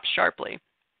market drops sharply.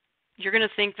 You're going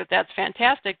to think that that's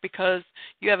fantastic because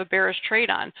you have a bearish trade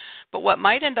on. But what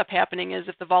might end up happening is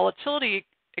if the volatility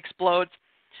explodes,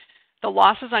 the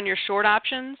losses on your short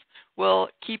options will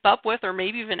keep up with or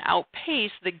maybe even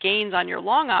outpace the gains on your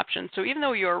long options. So even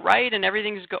though you're right and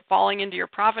everything's falling into your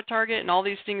profit target and all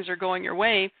these things are going your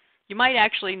way, you might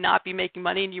actually not be making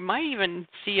money, and you might even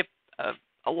see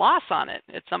a loss on it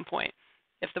at some point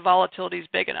if the volatility is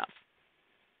big enough.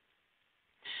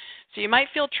 So you might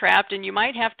feel trapped, and you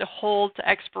might have to hold to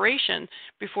expiration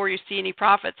before you see any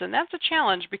profits. And that's a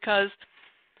challenge, because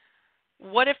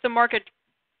what if the market,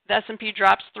 the S&P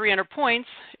drops 300 points?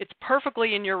 It's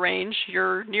perfectly in your range.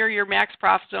 You're near your max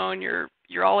profit zone.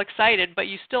 You're all excited, but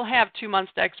you still have 2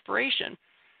 months to expiration.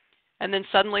 And then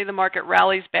suddenly the market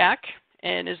rallies back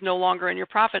and is no longer in your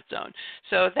profit zone.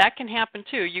 So that can happen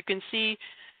too. You can see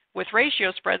with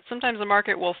ratio spreads, sometimes the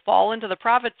market will fall into the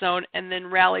profit zone and then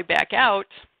rally back out.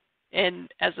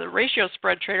 And as a ratio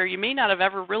spread trader, you may not have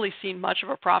ever really seen much of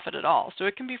a profit at all. So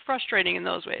it can be frustrating in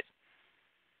those ways.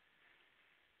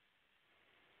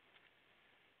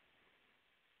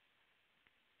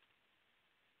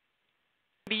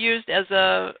 It can be used as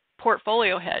a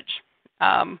portfolio hedge,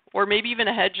 or maybe even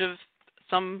a hedge of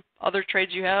some other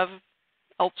trades you have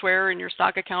elsewhere in your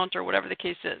stock account or whatever the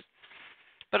case is.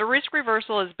 But a risk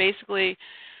reversal is basically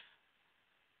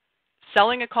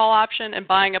selling a call option and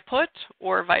buying a put,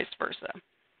 or vice versa.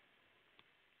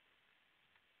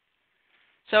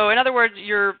 So in other words,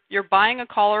 you're buying a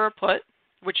call or a put,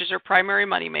 which is your primary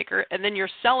moneymaker, and then you're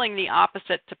selling the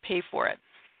opposite to pay for it.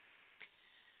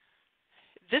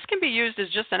 This can be used as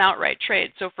just an outright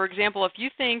trade. So for example, if you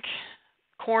think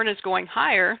corn is going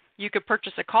higher, you could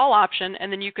purchase a call option and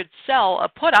then you could sell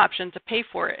a put option to pay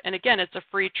for it. And again, it's a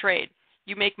free trade.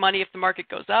 You make money if the market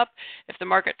goes up. If the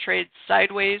market trades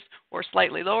sideways or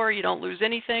slightly lower, you don't lose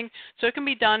anything. So it can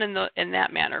be done in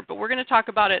that manner. But we're going to talk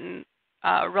about it in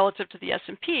relative to the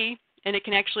S&P, and it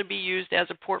can actually be used as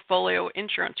a portfolio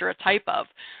insurance, or a type of.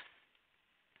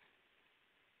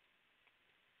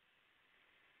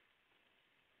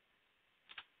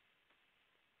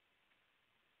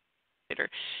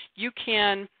 You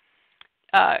can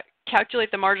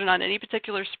calculate the margin on any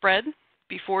particular spread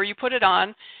before you put it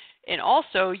on. And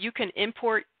also, you can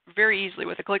import very easily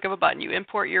with a click of a button. You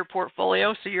import your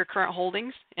portfolio, so your current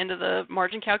holdings, into the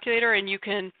margin calculator, and you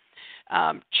can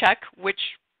check which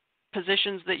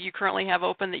positions that you currently have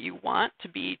open that you want to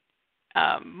be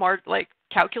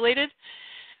calculated,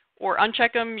 or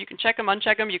uncheck them. You can check them,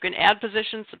 uncheck them. You can add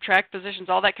positions, subtract positions,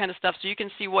 all that kind of stuff, so you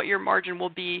can see what your margin will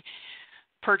be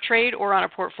per trade or on a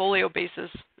portfolio basis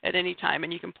at any time,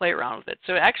 and you can play around with it.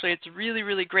 So actually, it's really,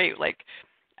 really great. Like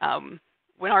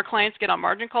when our clients get on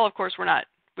margin call, of course,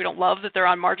 we don't love that they're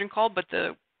on margin call, but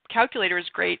the calculator is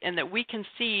great, and that we can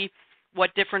see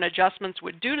what different adjustments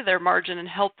would do to their margin and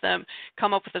help them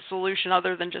come up with a solution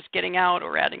other than just getting out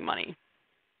or adding money.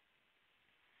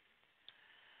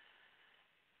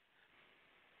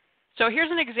 So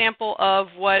here's an example of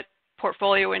what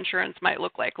portfolio insurance might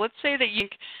look like. Let's say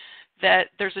that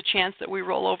there's a chance that we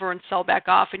roll over and sell back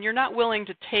off, and you're not willing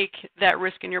to take that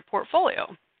risk in your portfolio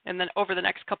and then over the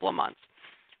next couple of months.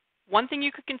 One thing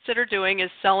you could consider doing is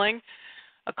selling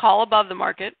a call above the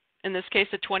market, in this case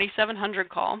a 2700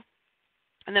 call,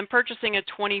 and then purchasing a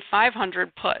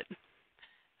 2500 put.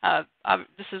 I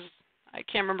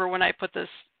can't remember when I put this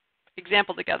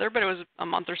example together, but it was a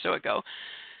month or so ago.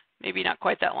 Maybe not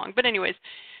quite that long. But anyways,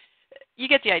 you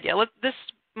get the idea. This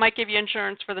might give you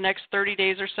insurance for the next 30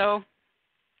 days or so,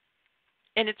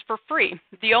 and it's for free.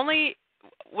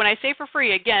 When I say for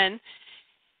free, again,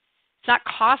 it's not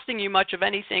costing you much of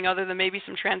anything other than maybe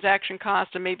some transaction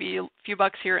costs and maybe a few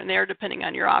bucks here and there depending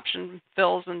on your option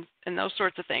fills and those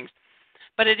sorts of things.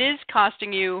 But it is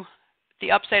costing you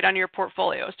the upside on your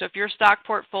portfolio. So if your stock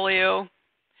portfolio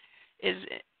is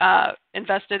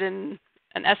invested in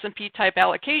an S&P type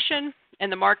allocation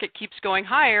and the market keeps going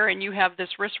higher and you have this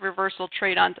risk reversal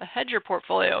trade on to hedge your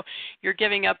portfolio, you're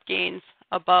giving up gains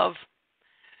above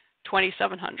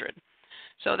 2,700.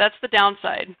 So that's the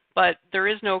downside, but there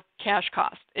is no cash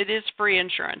cost. It is free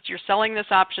insurance. You're selling this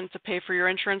option to pay for your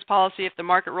insurance policy. If the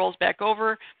market rolls back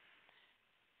over,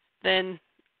 then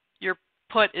your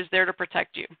put is there to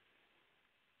protect you.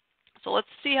 So let's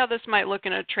see how this might look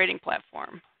in a trading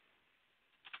platform.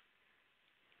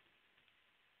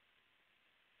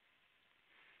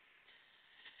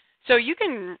 So you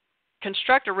can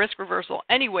construct a risk reversal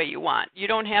any way you want. You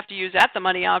don't have to use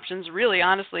at-the-money options. Really,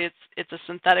 honestly, it's a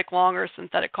synthetic long or a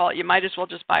synthetic call. You might as well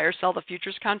just buy or sell the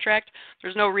futures contract.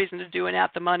 There's no reason to do an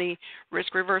at-the-money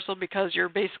risk reversal because you're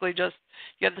basically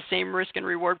you have the same risk and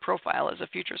reward profile as a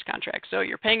futures contract. So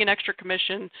you're paying an extra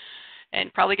commission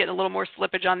and probably getting a little more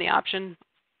slippage on the option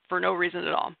for no reason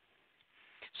at all.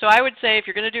 So I would say if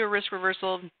you're going to do a risk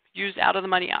reversal, use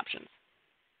out-of-the-money options.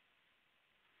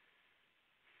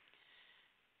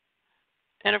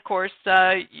 And of course,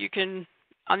 you can,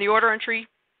 on the order entry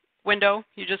window,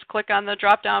 you just click on the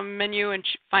drop-down menu and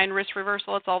find risk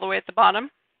reversal. It's all the way at the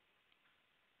bottom.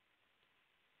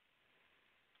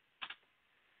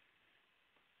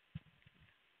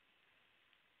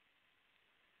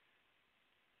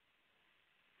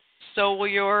 So will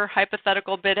your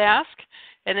hypothetical bid ask,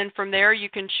 and then from there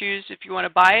you can choose if you want to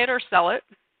buy it or sell it.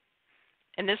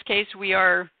 In this case, we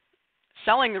are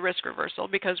selling the risk reversal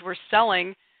because we're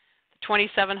selling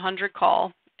 2,700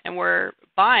 call, and we're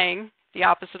buying the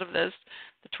opposite of this,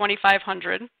 the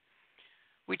 2,500.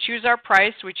 We choose our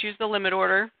price, we choose the limit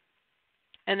order,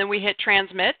 and then we hit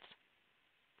transmit.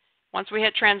 Once we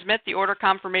hit transmit, the order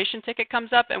confirmation ticket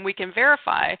comes up, and we can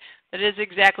verify that it is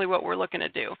exactly what we're looking to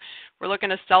do. We're looking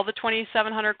to sell the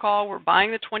 2,700 call, we're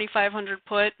buying the 2,500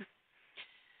 put.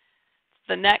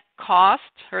 The net cost,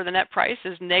 or the net price,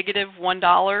 is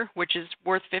 -$1, which is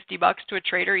worth 50 bucks to a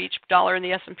trader. Each dollar in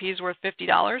the S&P is worth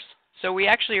 $50. So we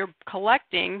actually are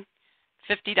collecting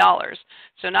 $50.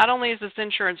 So not only is this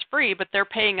insurance free, but they're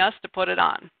paying us to put it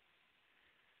on.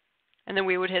 And then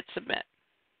we would hit submit.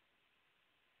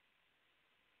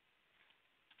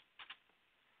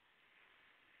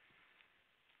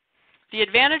 The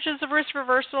advantages of risk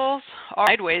reversals are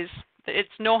sideways. It's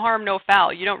no harm, no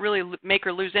foul. You don't really make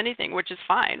or lose anything, which is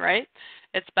fine, right?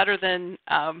 It's better than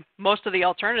most of the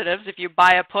alternatives. If you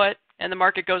buy a put and the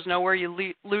market goes nowhere,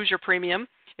 you lose your premium.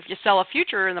 If you sell a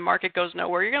future and the market goes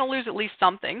nowhere, you're going to lose at least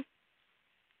something.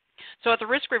 So at the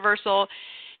risk reversal,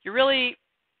 you really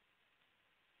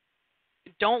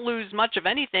don't lose much of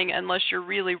anything unless you're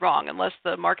really wrong, unless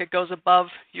the market goes above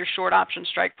your short option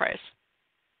strike price.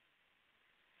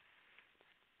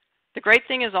 The great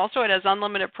thing is also it has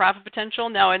unlimited profit potential.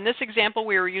 Now in this example,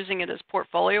 we were using it as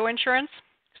portfolio insurance.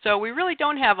 So we really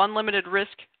don't have unlimited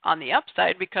risk on the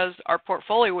upside because our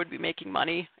portfolio would be making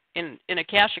money in a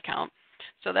cash account.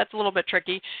 So that's a little bit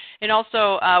tricky. And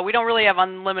also, we don't really have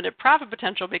unlimited profit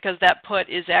potential because that put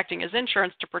is acting as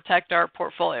insurance to protect our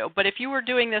portfolio. But if you were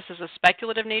doing this as a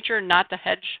speculative nature, not to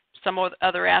hedge some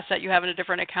other asset you have in a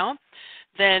different account,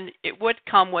 then it would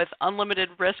come with unlimited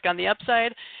risk on the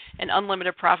upside and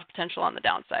unlimited profit potential on the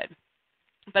downside.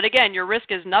 But again, your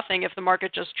risk is nothing if the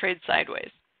market just trades sideways.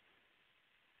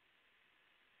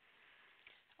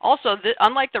 Also,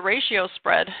 unlike the ratio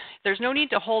spread, there's no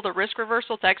need to hold a risk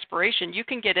reversal to expiration. You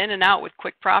can get in and out with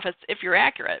quick profits if you're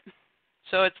accurate.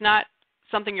 So it's not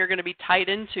something you're going to be tied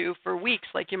into for weeks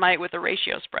like you might with a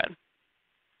ratio spread.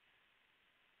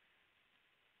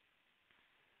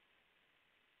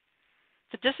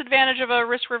 The disadvantage of a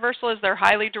risk reversal is they're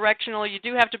highly directional. You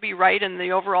do have to be right in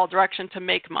the overall direction to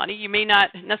make money. You may not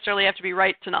necessarily have to be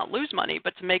right to not lose money,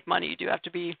 but to make money you do have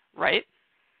to be right.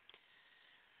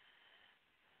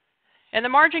 And the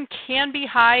margin can be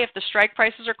high if the strike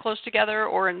prices are close together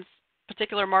or in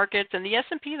particular markets. And the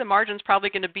S&P, the margin's probably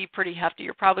going to be pretty hefty.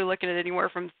 You're probably looking at anywhere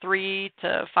from 3,000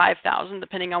 to 5,000,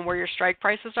 depending on where your strike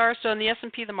prices are. So in the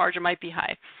S&P, the margin might be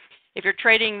high. If you're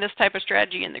trading this type of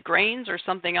strategy in the grains or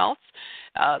something else,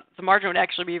 the margin would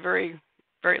actually be very,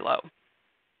 very low.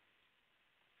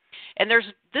 And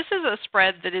this is a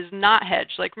spread that is not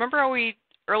hedged. Like, remember how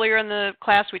earlier in the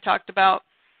class we talked about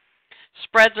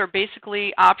spreads are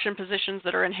basically option positions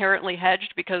that are inherently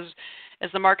hedged because as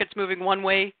the market's moving one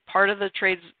way, part of the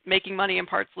trade's making money and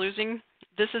part's losing.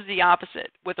 This is the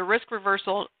opposite. With a risk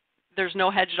reversal, there's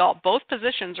no hedge at all. Both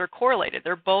positions are correlated.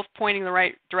 They're both pointing the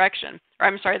right direction, or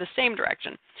I'm sorry, the same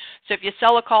direction. So if you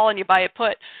sell a call and you buy a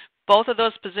put, both of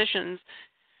those positions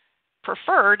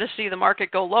prefer to see the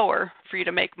market go lower for you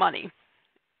to make money.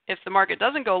 If the market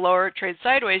doesn't go lower, it trades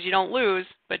sideways, you don't lose,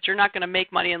 but you're not going to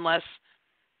make money unless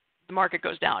the market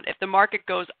goes down. If the market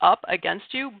goes up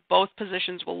against you, both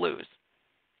positions will lose.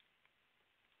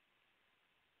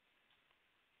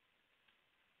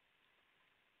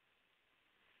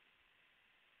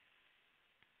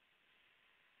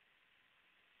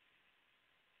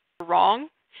 Wrong,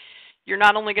 you're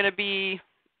not only going to be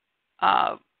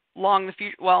long the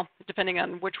future, well, depending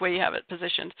on which way you have it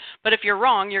positioned, but if you're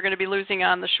wrong, you're going to be losing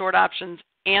on the short options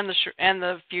and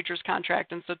the futures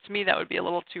contract. And so to me, that would be a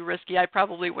little too risky. I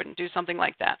probably wouldn't do something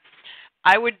like that.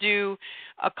 I would do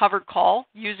a covered call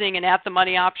using an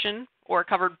at-the-money option or a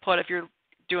covered put if you're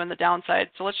doing the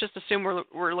downside. So let's just assume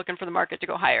we're looking for the market to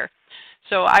go higher.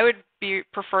 So I would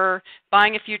prefer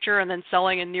buying a future and then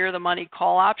selling a near-the-money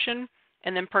call option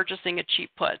and then purchasing a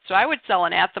cheap put. So I would sell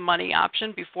an at-the-money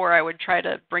option before I would try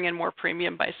to bring in more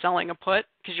premium by selling a put,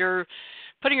 because you're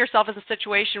putting yourself in a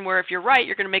situation where if you're right,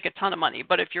 you're going to make a ton of money.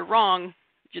 But if you're wrong,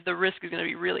 the risk is going to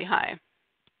be really high.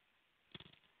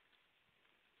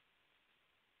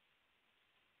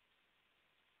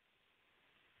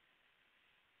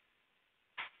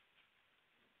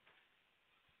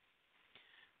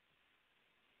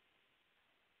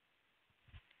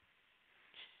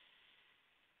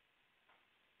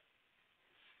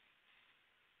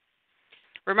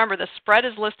 Remember, the spread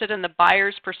is listed in the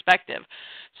buyer's perspective.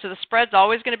 So the spread's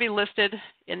always going to be listed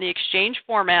in the exchange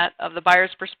format of the buyer's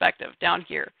perspective down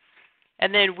here.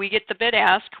 And then we get the bid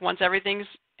ask once everything's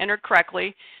entered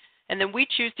correctly. And then we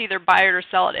choose to either buy it or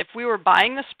sell it. If we were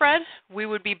buying the spread, we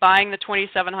would be buying the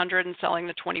 2,700 and selling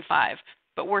the 25.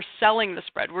 But we're selling the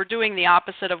spread. We're doing the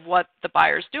opposite of what the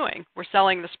buyer's doing. We're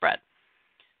selling the spread.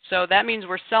 So that means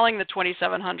we're selling the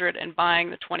 2,700 and buying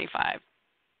the 25.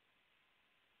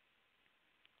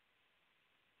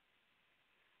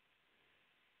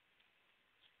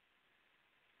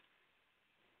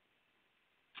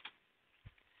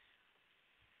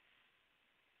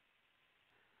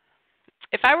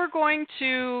 If I were going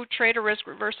to trade a risk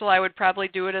reversal, I would probably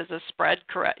do it as a spread,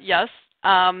 correct? Yes,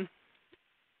 to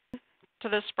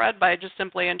the spread by just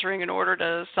simply entering an order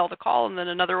to sell the call and then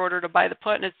another order to buy the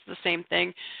put, and it's the same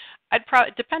thing.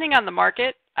 Depending on the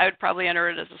market, I would probably enter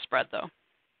it as a spread, though.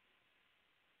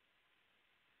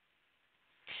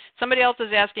 Somebody else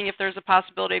is asking if there's a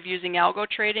possibility of using algo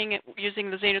trading using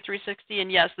the Zaner360,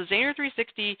 and yes, the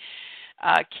Zaner360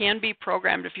 can be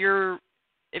programmed.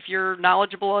 If you're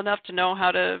knowledgeable enough to know how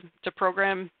to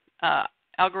program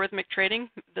algorithmic trading,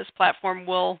 this platform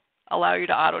will allow you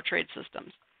to auto-trade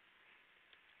systems.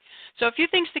 So a few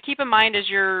things to keep in mind as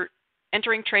you're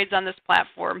entering trades on this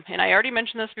platform, and I already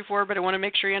mentioned this before, but I want to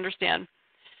make sure you understand.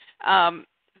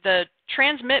 The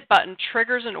transmit button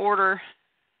triggers an order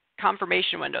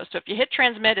confirmation window. So if you hit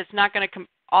transmit, it's not going to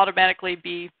automatically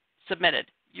be submitted.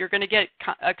 You're going to get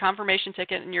a confirmation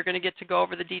ticket, and you're going to get to go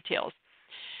over the details.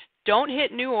 Don't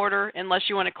hit new order unless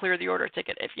you want to clear the order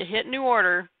ticket. If you hit new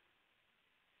order,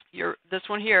 this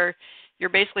one here, You're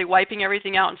basically wiping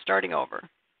everything out and starting over.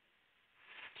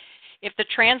 If the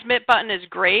transmit button is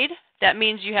grayed, that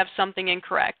means you have something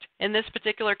incorrect. In this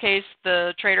particular case,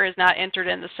 the trader has not entered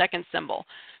in the second symbol.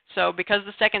 So because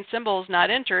the second symbol is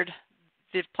not entered,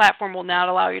 the platform will not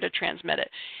allow you to transmit it.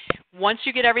 Once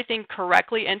you get everything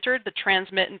correctly entered, the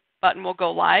transmit button will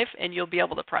go live and you'll be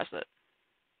able to press it.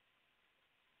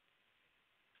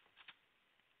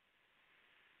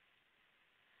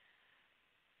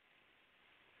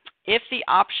 If the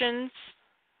options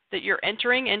that you're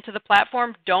entering into the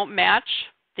platform don't match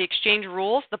the exchange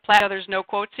rules, there's no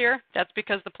quotes here, that's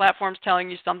because the platform's telling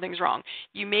you something's wrong.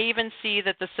 You may even see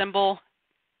that the symbol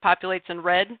populates in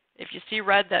red. If you see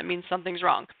red, that means something's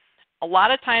wrong. A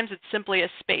lot of times it's simply a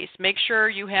space. Make sure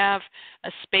you have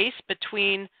a space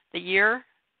between the year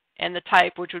and the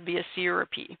type, which would be a C or a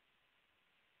P.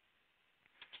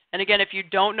 And again, if you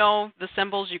don't know the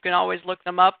symbols, you can always look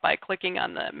them up by clicking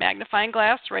on the magnifying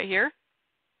glass right here.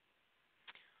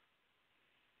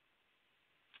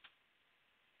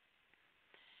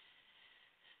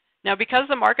 Now, because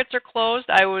the markets are closed,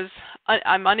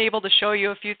 I'm unable to show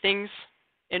you a few things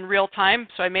in real time,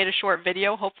 so I made a short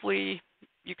video. Hopefully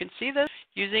you can see this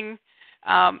using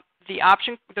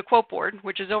the quote board,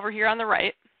 which is over here on the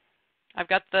right. I've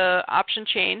got the option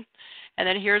chain, and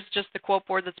then here's just the quote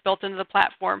board that's built into the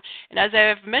platform. And as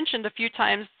I've mentioned a few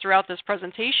times throughout this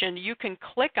presentation, you can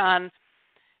click on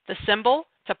the symbol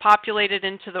to populate it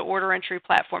into the order entry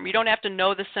platform. You don't have to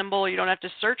know the symbol, you don't have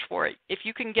to search for it. If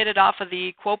you can get it off of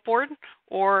the quote board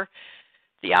or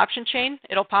the option chain,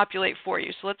 it'll populate for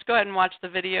you. So let's go ahead and watch the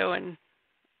video, and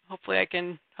hopefully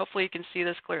you can see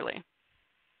this clearly.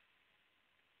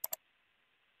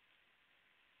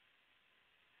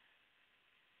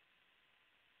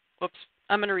 Whoops,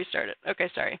 I'm going to restart it. Okay,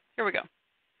 sorry. Here we go.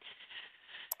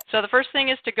 So the first thing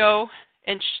is to go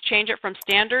and change it from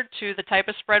standard to the type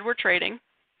of spread we're trading.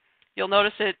 You'll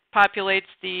notice it populates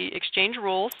the exchange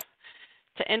rules.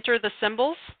 To enter the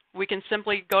symbols, we can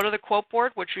simply go to the quote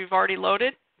board, which we've already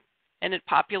loaded, and it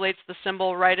populates the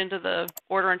symbol right into the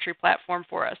order entry platform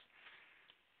for us.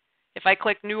 If I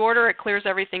click New Order, it clears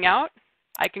everything out.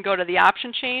 I can go to the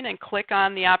option chain and click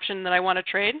on the option that I want to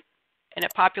trade, and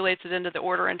it populates it into the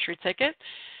order entry ticket.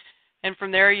 And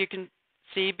from there, you can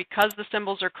see, because the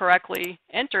symbols are correctly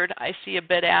entered, I see a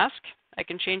bid ask. I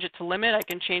can change it to limit. I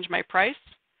can change my price,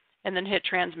 and then hit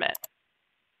transmit.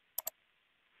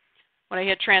 When I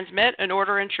hit transmit, an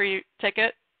order entry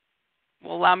ticket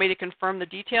will allow me to confirm the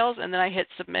details, and then I hit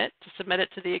submit to submit it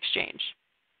to the exchange.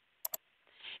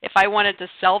 If I wanted to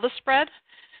sell the spread,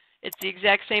 it's the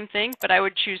exact same thing, but I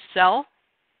would choose sell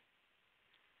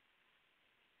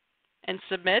and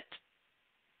submit.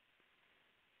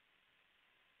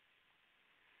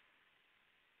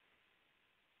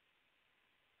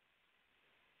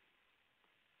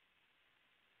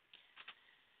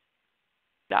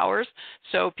 Hours,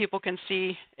 so people can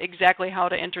see exactly how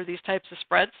to enter these types of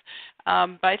spreads.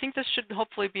 But I think this should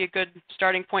hopefully be a good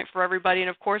starting point for everybody. And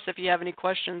of course, if you have any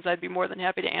questions, I'd be more than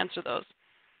happy to answer those.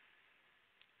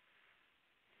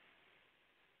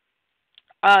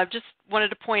 Just wanted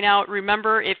to point out,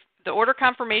 remember, if the order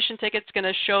confirmation ticket's going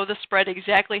to show the spread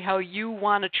exactly how you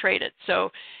want to trade it. So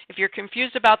if you're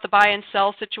confused about the buy and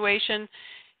sell situation,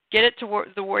 get it to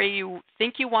the way you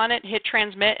think you want it, hit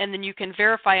transmit, and then you can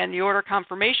verify on the order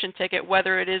confirmation ticket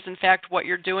whether it is in fact what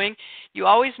you're doing. You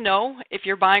always know if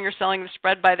you're buying or selling the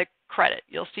spread by the credit.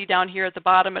 You'll see down here at the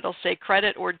bottom it'll say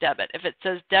credit or debit. If it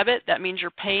says debit, that means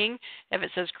you're paying. If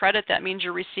it says credit, that means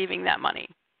you're receiving that money.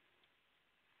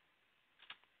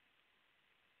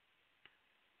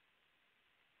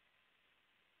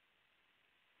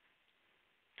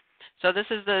 So this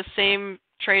is the same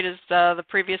trade as the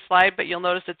previous slide, but you'll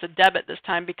notice it's a debit this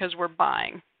time because we're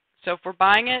buying. So if we're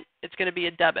buying it, it's going to be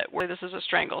a debit, where this is a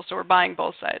strangle, so we're buying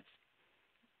both sides.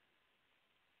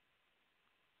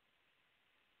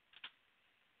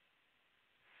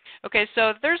 Okay,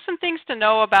 so there's some things to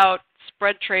know about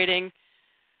spread trading.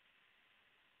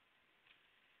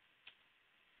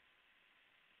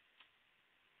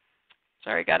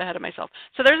 Sorry, I got ahead of myself.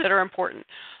 So there's that are important.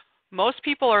 Most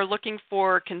people are looking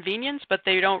for convenience, but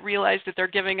they don't realize that they're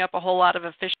giving up a whole lot of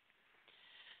efficiency.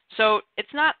 So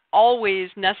it's not always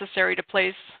necessary to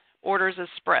place orders as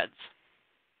spreads.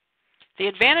 The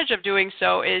advantage of doing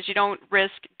so is you don't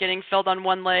risk getting filled on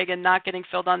one leg and not getting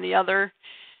filled on the other.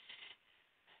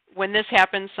 When this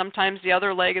happens, sometimes the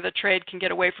other leg of the trade can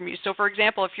get away from you. So for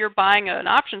example, if you're buying an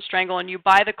option strangle and you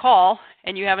buy the call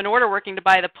and you have an order working to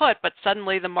buy the put, but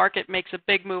suddenly the market makes a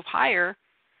big move higher,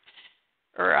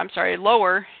 or I'm sorry,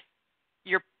 lower,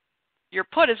 your your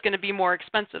put is going to be more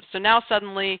expensive. So now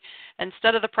suddenly,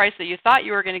 instead of the price that you thought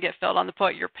you were going to get filled on the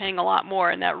put, you're paying a lot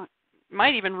more, and that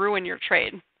might even ruin your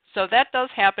trade. So that does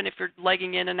happen if you're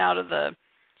legging in and out of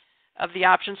the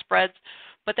option spreads,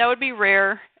 but that would be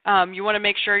rare. You want to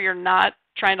make sure you're not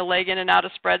trying to leg in and out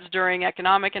of spreads during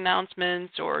economic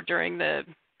announcements or during the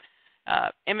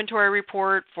inventory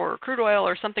report for crude oil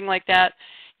or something like that.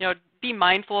 You know, be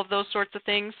mindful of those sorts of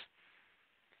things.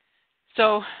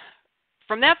 So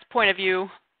from that point of view,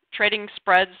 trading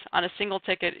spreads on a single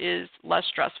ticket is less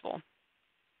stressful.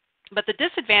 But the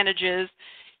disadvantage is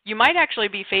you might actually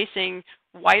be facing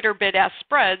wider bid-ask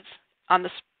spreads on the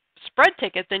spread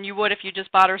ticket than you would if you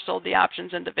just bought or sold the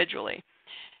options individually.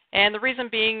 And the reason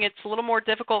being, it's a little more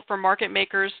difficult for market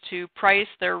makers to price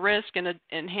their risk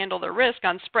and handle their risk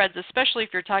on spreads, especially if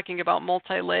you're talking about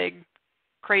multi-leg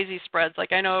crazy spreads.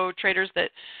 Like I know traders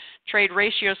that trade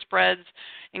ratio spreads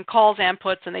in calls and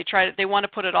puts, and they want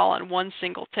to put it all on one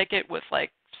single ticket with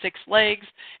like 6 legs,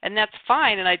 and that's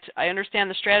fine, and I understand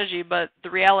the strategy, but the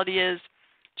reality is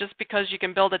just because you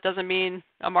can build it doesn't mean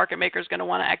a market maker is going to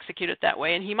want to execute it that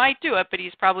way. And he might do it, but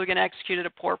he's probably going to execute it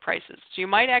at poor prices. So you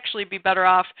might actually be better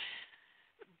off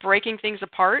breaking things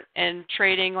apart and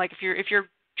trading, like if you're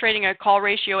trading a call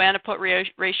ratio and a put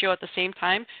ratio at the same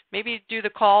time, maybe do the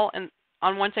call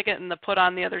on one ticket and the put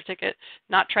on the other ticket,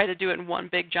 not try to do it in one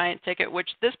big giant ticket, which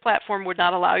this platform would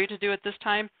not allow you to do at this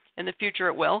time. In the future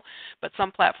it will, but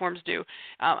some platforms do.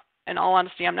 In all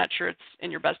honesty, I'm not sure it's in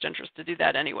your best interest to do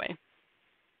that anyway.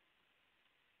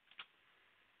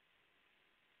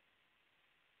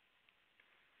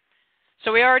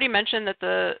 So we already mentioned that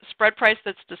the spread price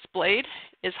that's displayed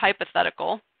is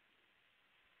hypothetical.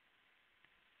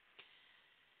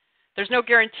 There's no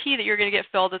guarantee that you're going to get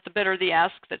filled at the bid or the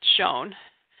ask that's shown.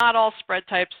 Not all spread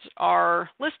types are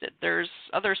listed. There's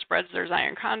other spreads, there's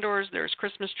iron condors, there's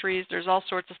Christmas trees, there's all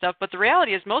sorts of stuff. But the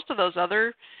reality is most of those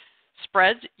other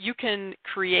spreads you can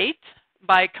create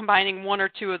by combining one or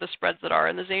two of the spreads that are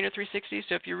in the Zaner360.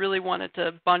 So if you really wanted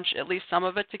to bunch at least some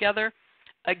of it together,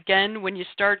 again, when you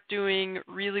start doing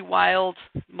really wild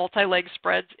multi-leg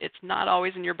spreads, it's not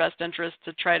always in your best interest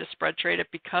to try to spread trade it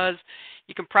because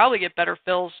you can probably get better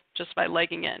fills just by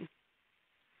legging in.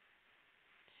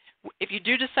 If you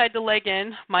do decide to leg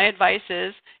in, my advice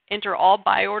is enter all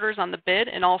buy orders on the bid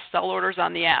and all sell orders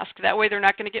on the ask. That way they're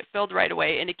not going to get filled right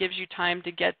away, and it gives you time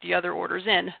to get the other orders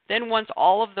in. Then once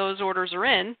all of those orders are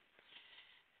in,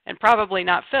 and probably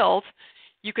not filled,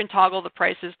 you can toggle the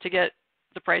prices to get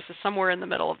the prices somewhere in the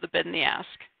middle of the bid and the ask.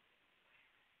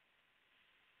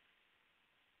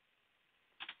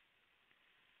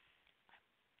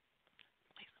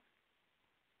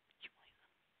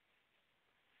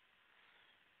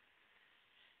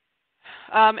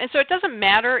 And so it doesn't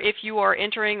matter if you are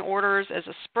entering orders as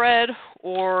a spread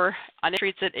or it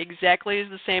treats it exactly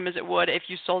the same as it would if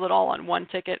you sold it all on one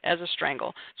ticket as a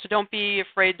strangle. So don't be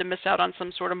afraid to miss out on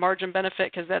some sort of margin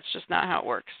benefit because that's just not how it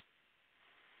works.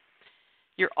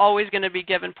 You're always going to be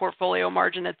given portfolio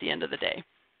margin at the end of the day.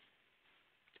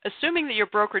 Assuming that your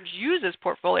brokerage uses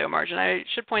portfolio margin, I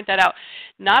should point that out.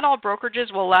 Not all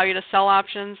brokerages will allow you to sell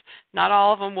options. Not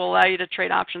all of them will allow you to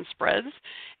trade option spreads.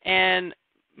 And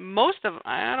most of,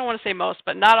 I don't want to say most,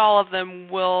 but not all of them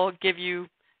will give you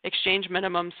exchange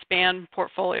minimum span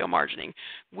portfolio margining.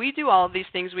 We do all of these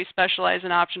things. We specialize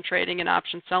in option trading and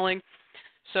option selling.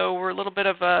 So we're a little bit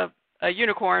of a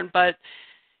unicorn, but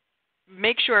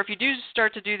make sure if you do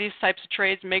start to do these types of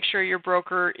trades, make sure your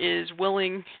broker is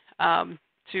willing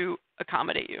to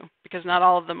accommodate you, because not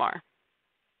all of them are.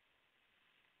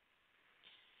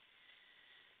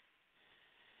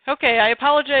 Okay, I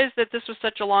apologize that this was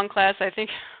such a long class. I think,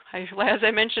 as I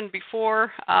mentioned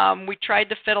before, we tried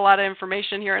to fit a lot of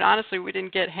information here, and honestly, we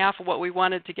didn't get half of what we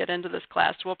wanted to get into this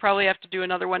class. We'll probably have to do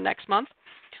another one next month.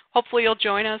 Hopefully you'll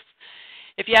join us.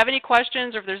 If you have any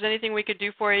questions or if there's anything we could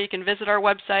do for you, you can visit our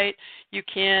website. You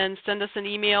can send us an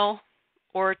email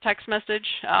or a text message.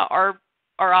 Our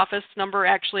office number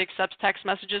actually accepts text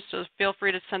messages, so feel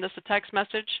free to send us a text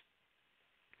message.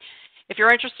 If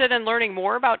you're interested in learning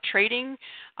more about trading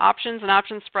options and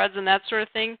option spreads and that sort of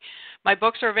thing, my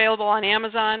books are available on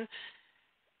Amazon.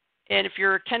 And if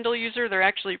you're a Kindle user, they're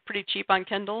actually pretty cheap on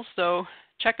Kindle, so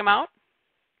check them out.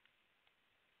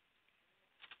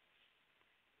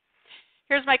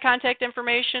 Here's my contact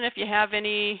information. If you have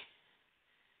any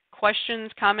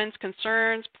questions, comments,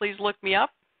 concerns, please look me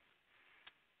up.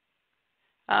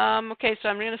 Okay, so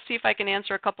I'm going to see if I can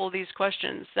answer a couple of these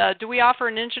questions. Do we offer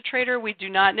NinjaTrader? We do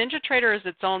not. NinjaTrader is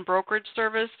its own brokerage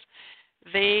service.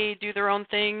 They do their own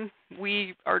thing.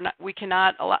 We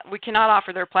cannot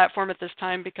offer their platform at this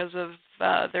time because of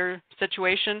their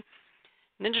situation.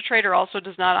 NinjaTrader also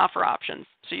does not offer options,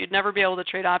 so you'd never be able to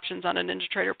trade options on a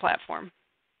NinjaTrader platform.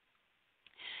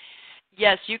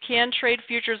 Yes, you can trade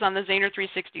futures on the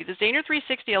Zaner360. The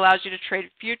Zaner360 allows you to trade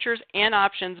futures and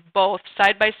options both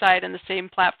side by side in the same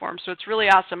platform, so it's really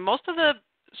awesome. Most of the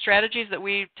strategies that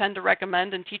we tend to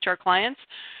recommend and teach our clients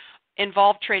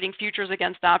involve trading futures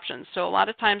against options. So a lot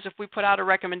of times if we put out a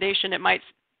recommendation, it might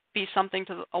be something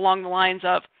along the lines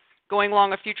of going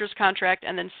long a futures contract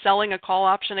and then selling a call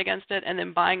option against it and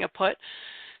then buying a put.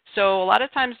 So a lot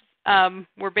of times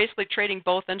we're basically trading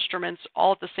both instruments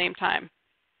all at the same time.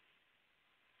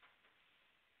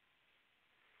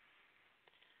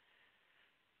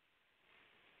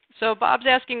 So Bob's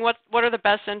asking what are the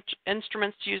best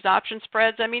instruments to use option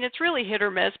spreads. I mean, it's really hit or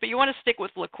miss, but you want to stick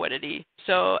with liquidity.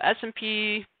 So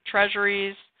S&P,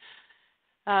 Treasuries,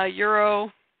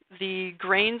 Euro, the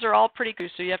grains are all pretty good,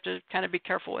 so you have to kind of be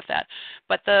careful with that.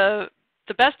 But the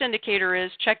best indicator is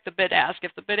check the bid ask.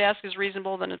 If the bid ask is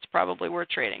reasonable, then it's probably worth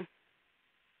trading.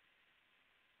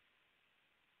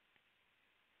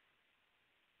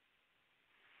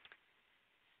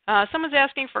 Someone's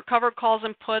asking for covered calls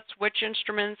and puts, which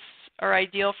instruments are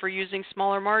ideal for using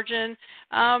smaller margin.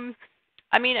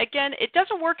 I mean, again, it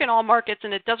doesn't work in all markets,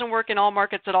 and it doesn't work in all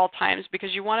markets at all times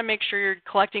because you want to make sure you're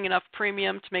collecting enough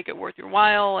premium to make it worth your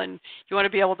while, and you want to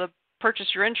be able to purchase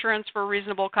your insurance for a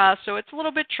reasonable cost. So it's a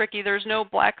little bit tricky. There's no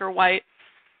black or white,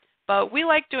 but we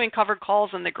like doing covered calls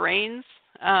in the grains,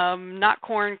 not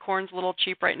corn. Corn's a little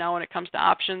cheap right now when it comes to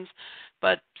options,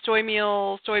 but soy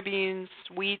meal, soybeans,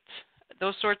 wheat,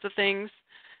 those sorts of things.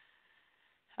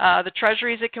 The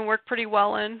treasuries it can work pretty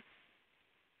well in.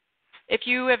 If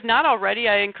you have not already,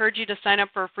 I encourage you to sign up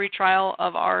for a free trial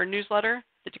of our newsletter,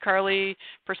 the DeCarley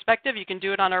Perspective. You can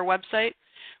do it on our website.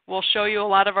 We'll show you a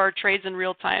lot of our trades in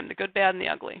real time, the good, bad, and the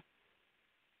ugly.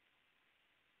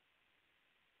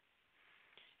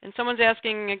 And someone's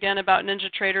asking again about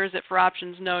NinjaTrader. Is it for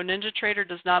options? No, NinjaTrader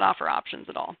does not offer options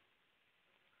at all.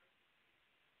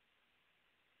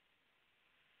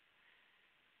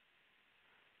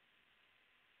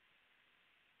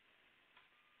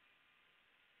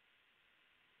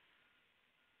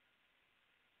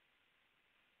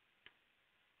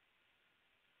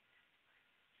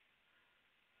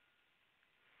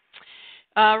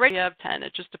 Right now we have 10.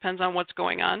 It just depends on what's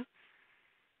going on.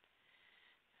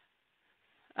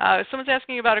 Someone's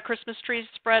asking about a Christmas tree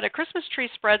spread. A Christmas tree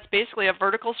spread is basically a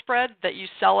vertical spread that you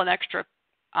sell an extra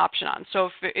option on. So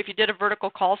if you did a vertical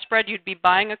call spread, you'd be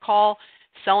buying a call,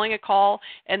 selling a call,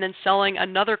 and then selling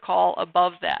another call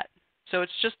above that. So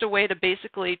it's just a way to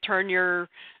basically turn your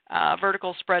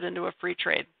vertical spread into a free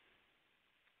trade.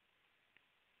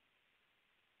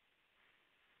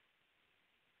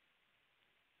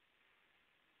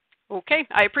 Okay,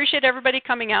 I appreciate everybody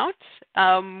coming out.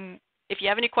 If you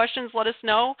have any questions, let us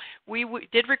know. We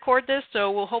did record this,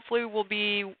 so hopefully we'll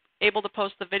be able to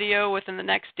post the video within the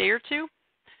next day or two.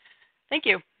 Thank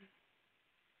you.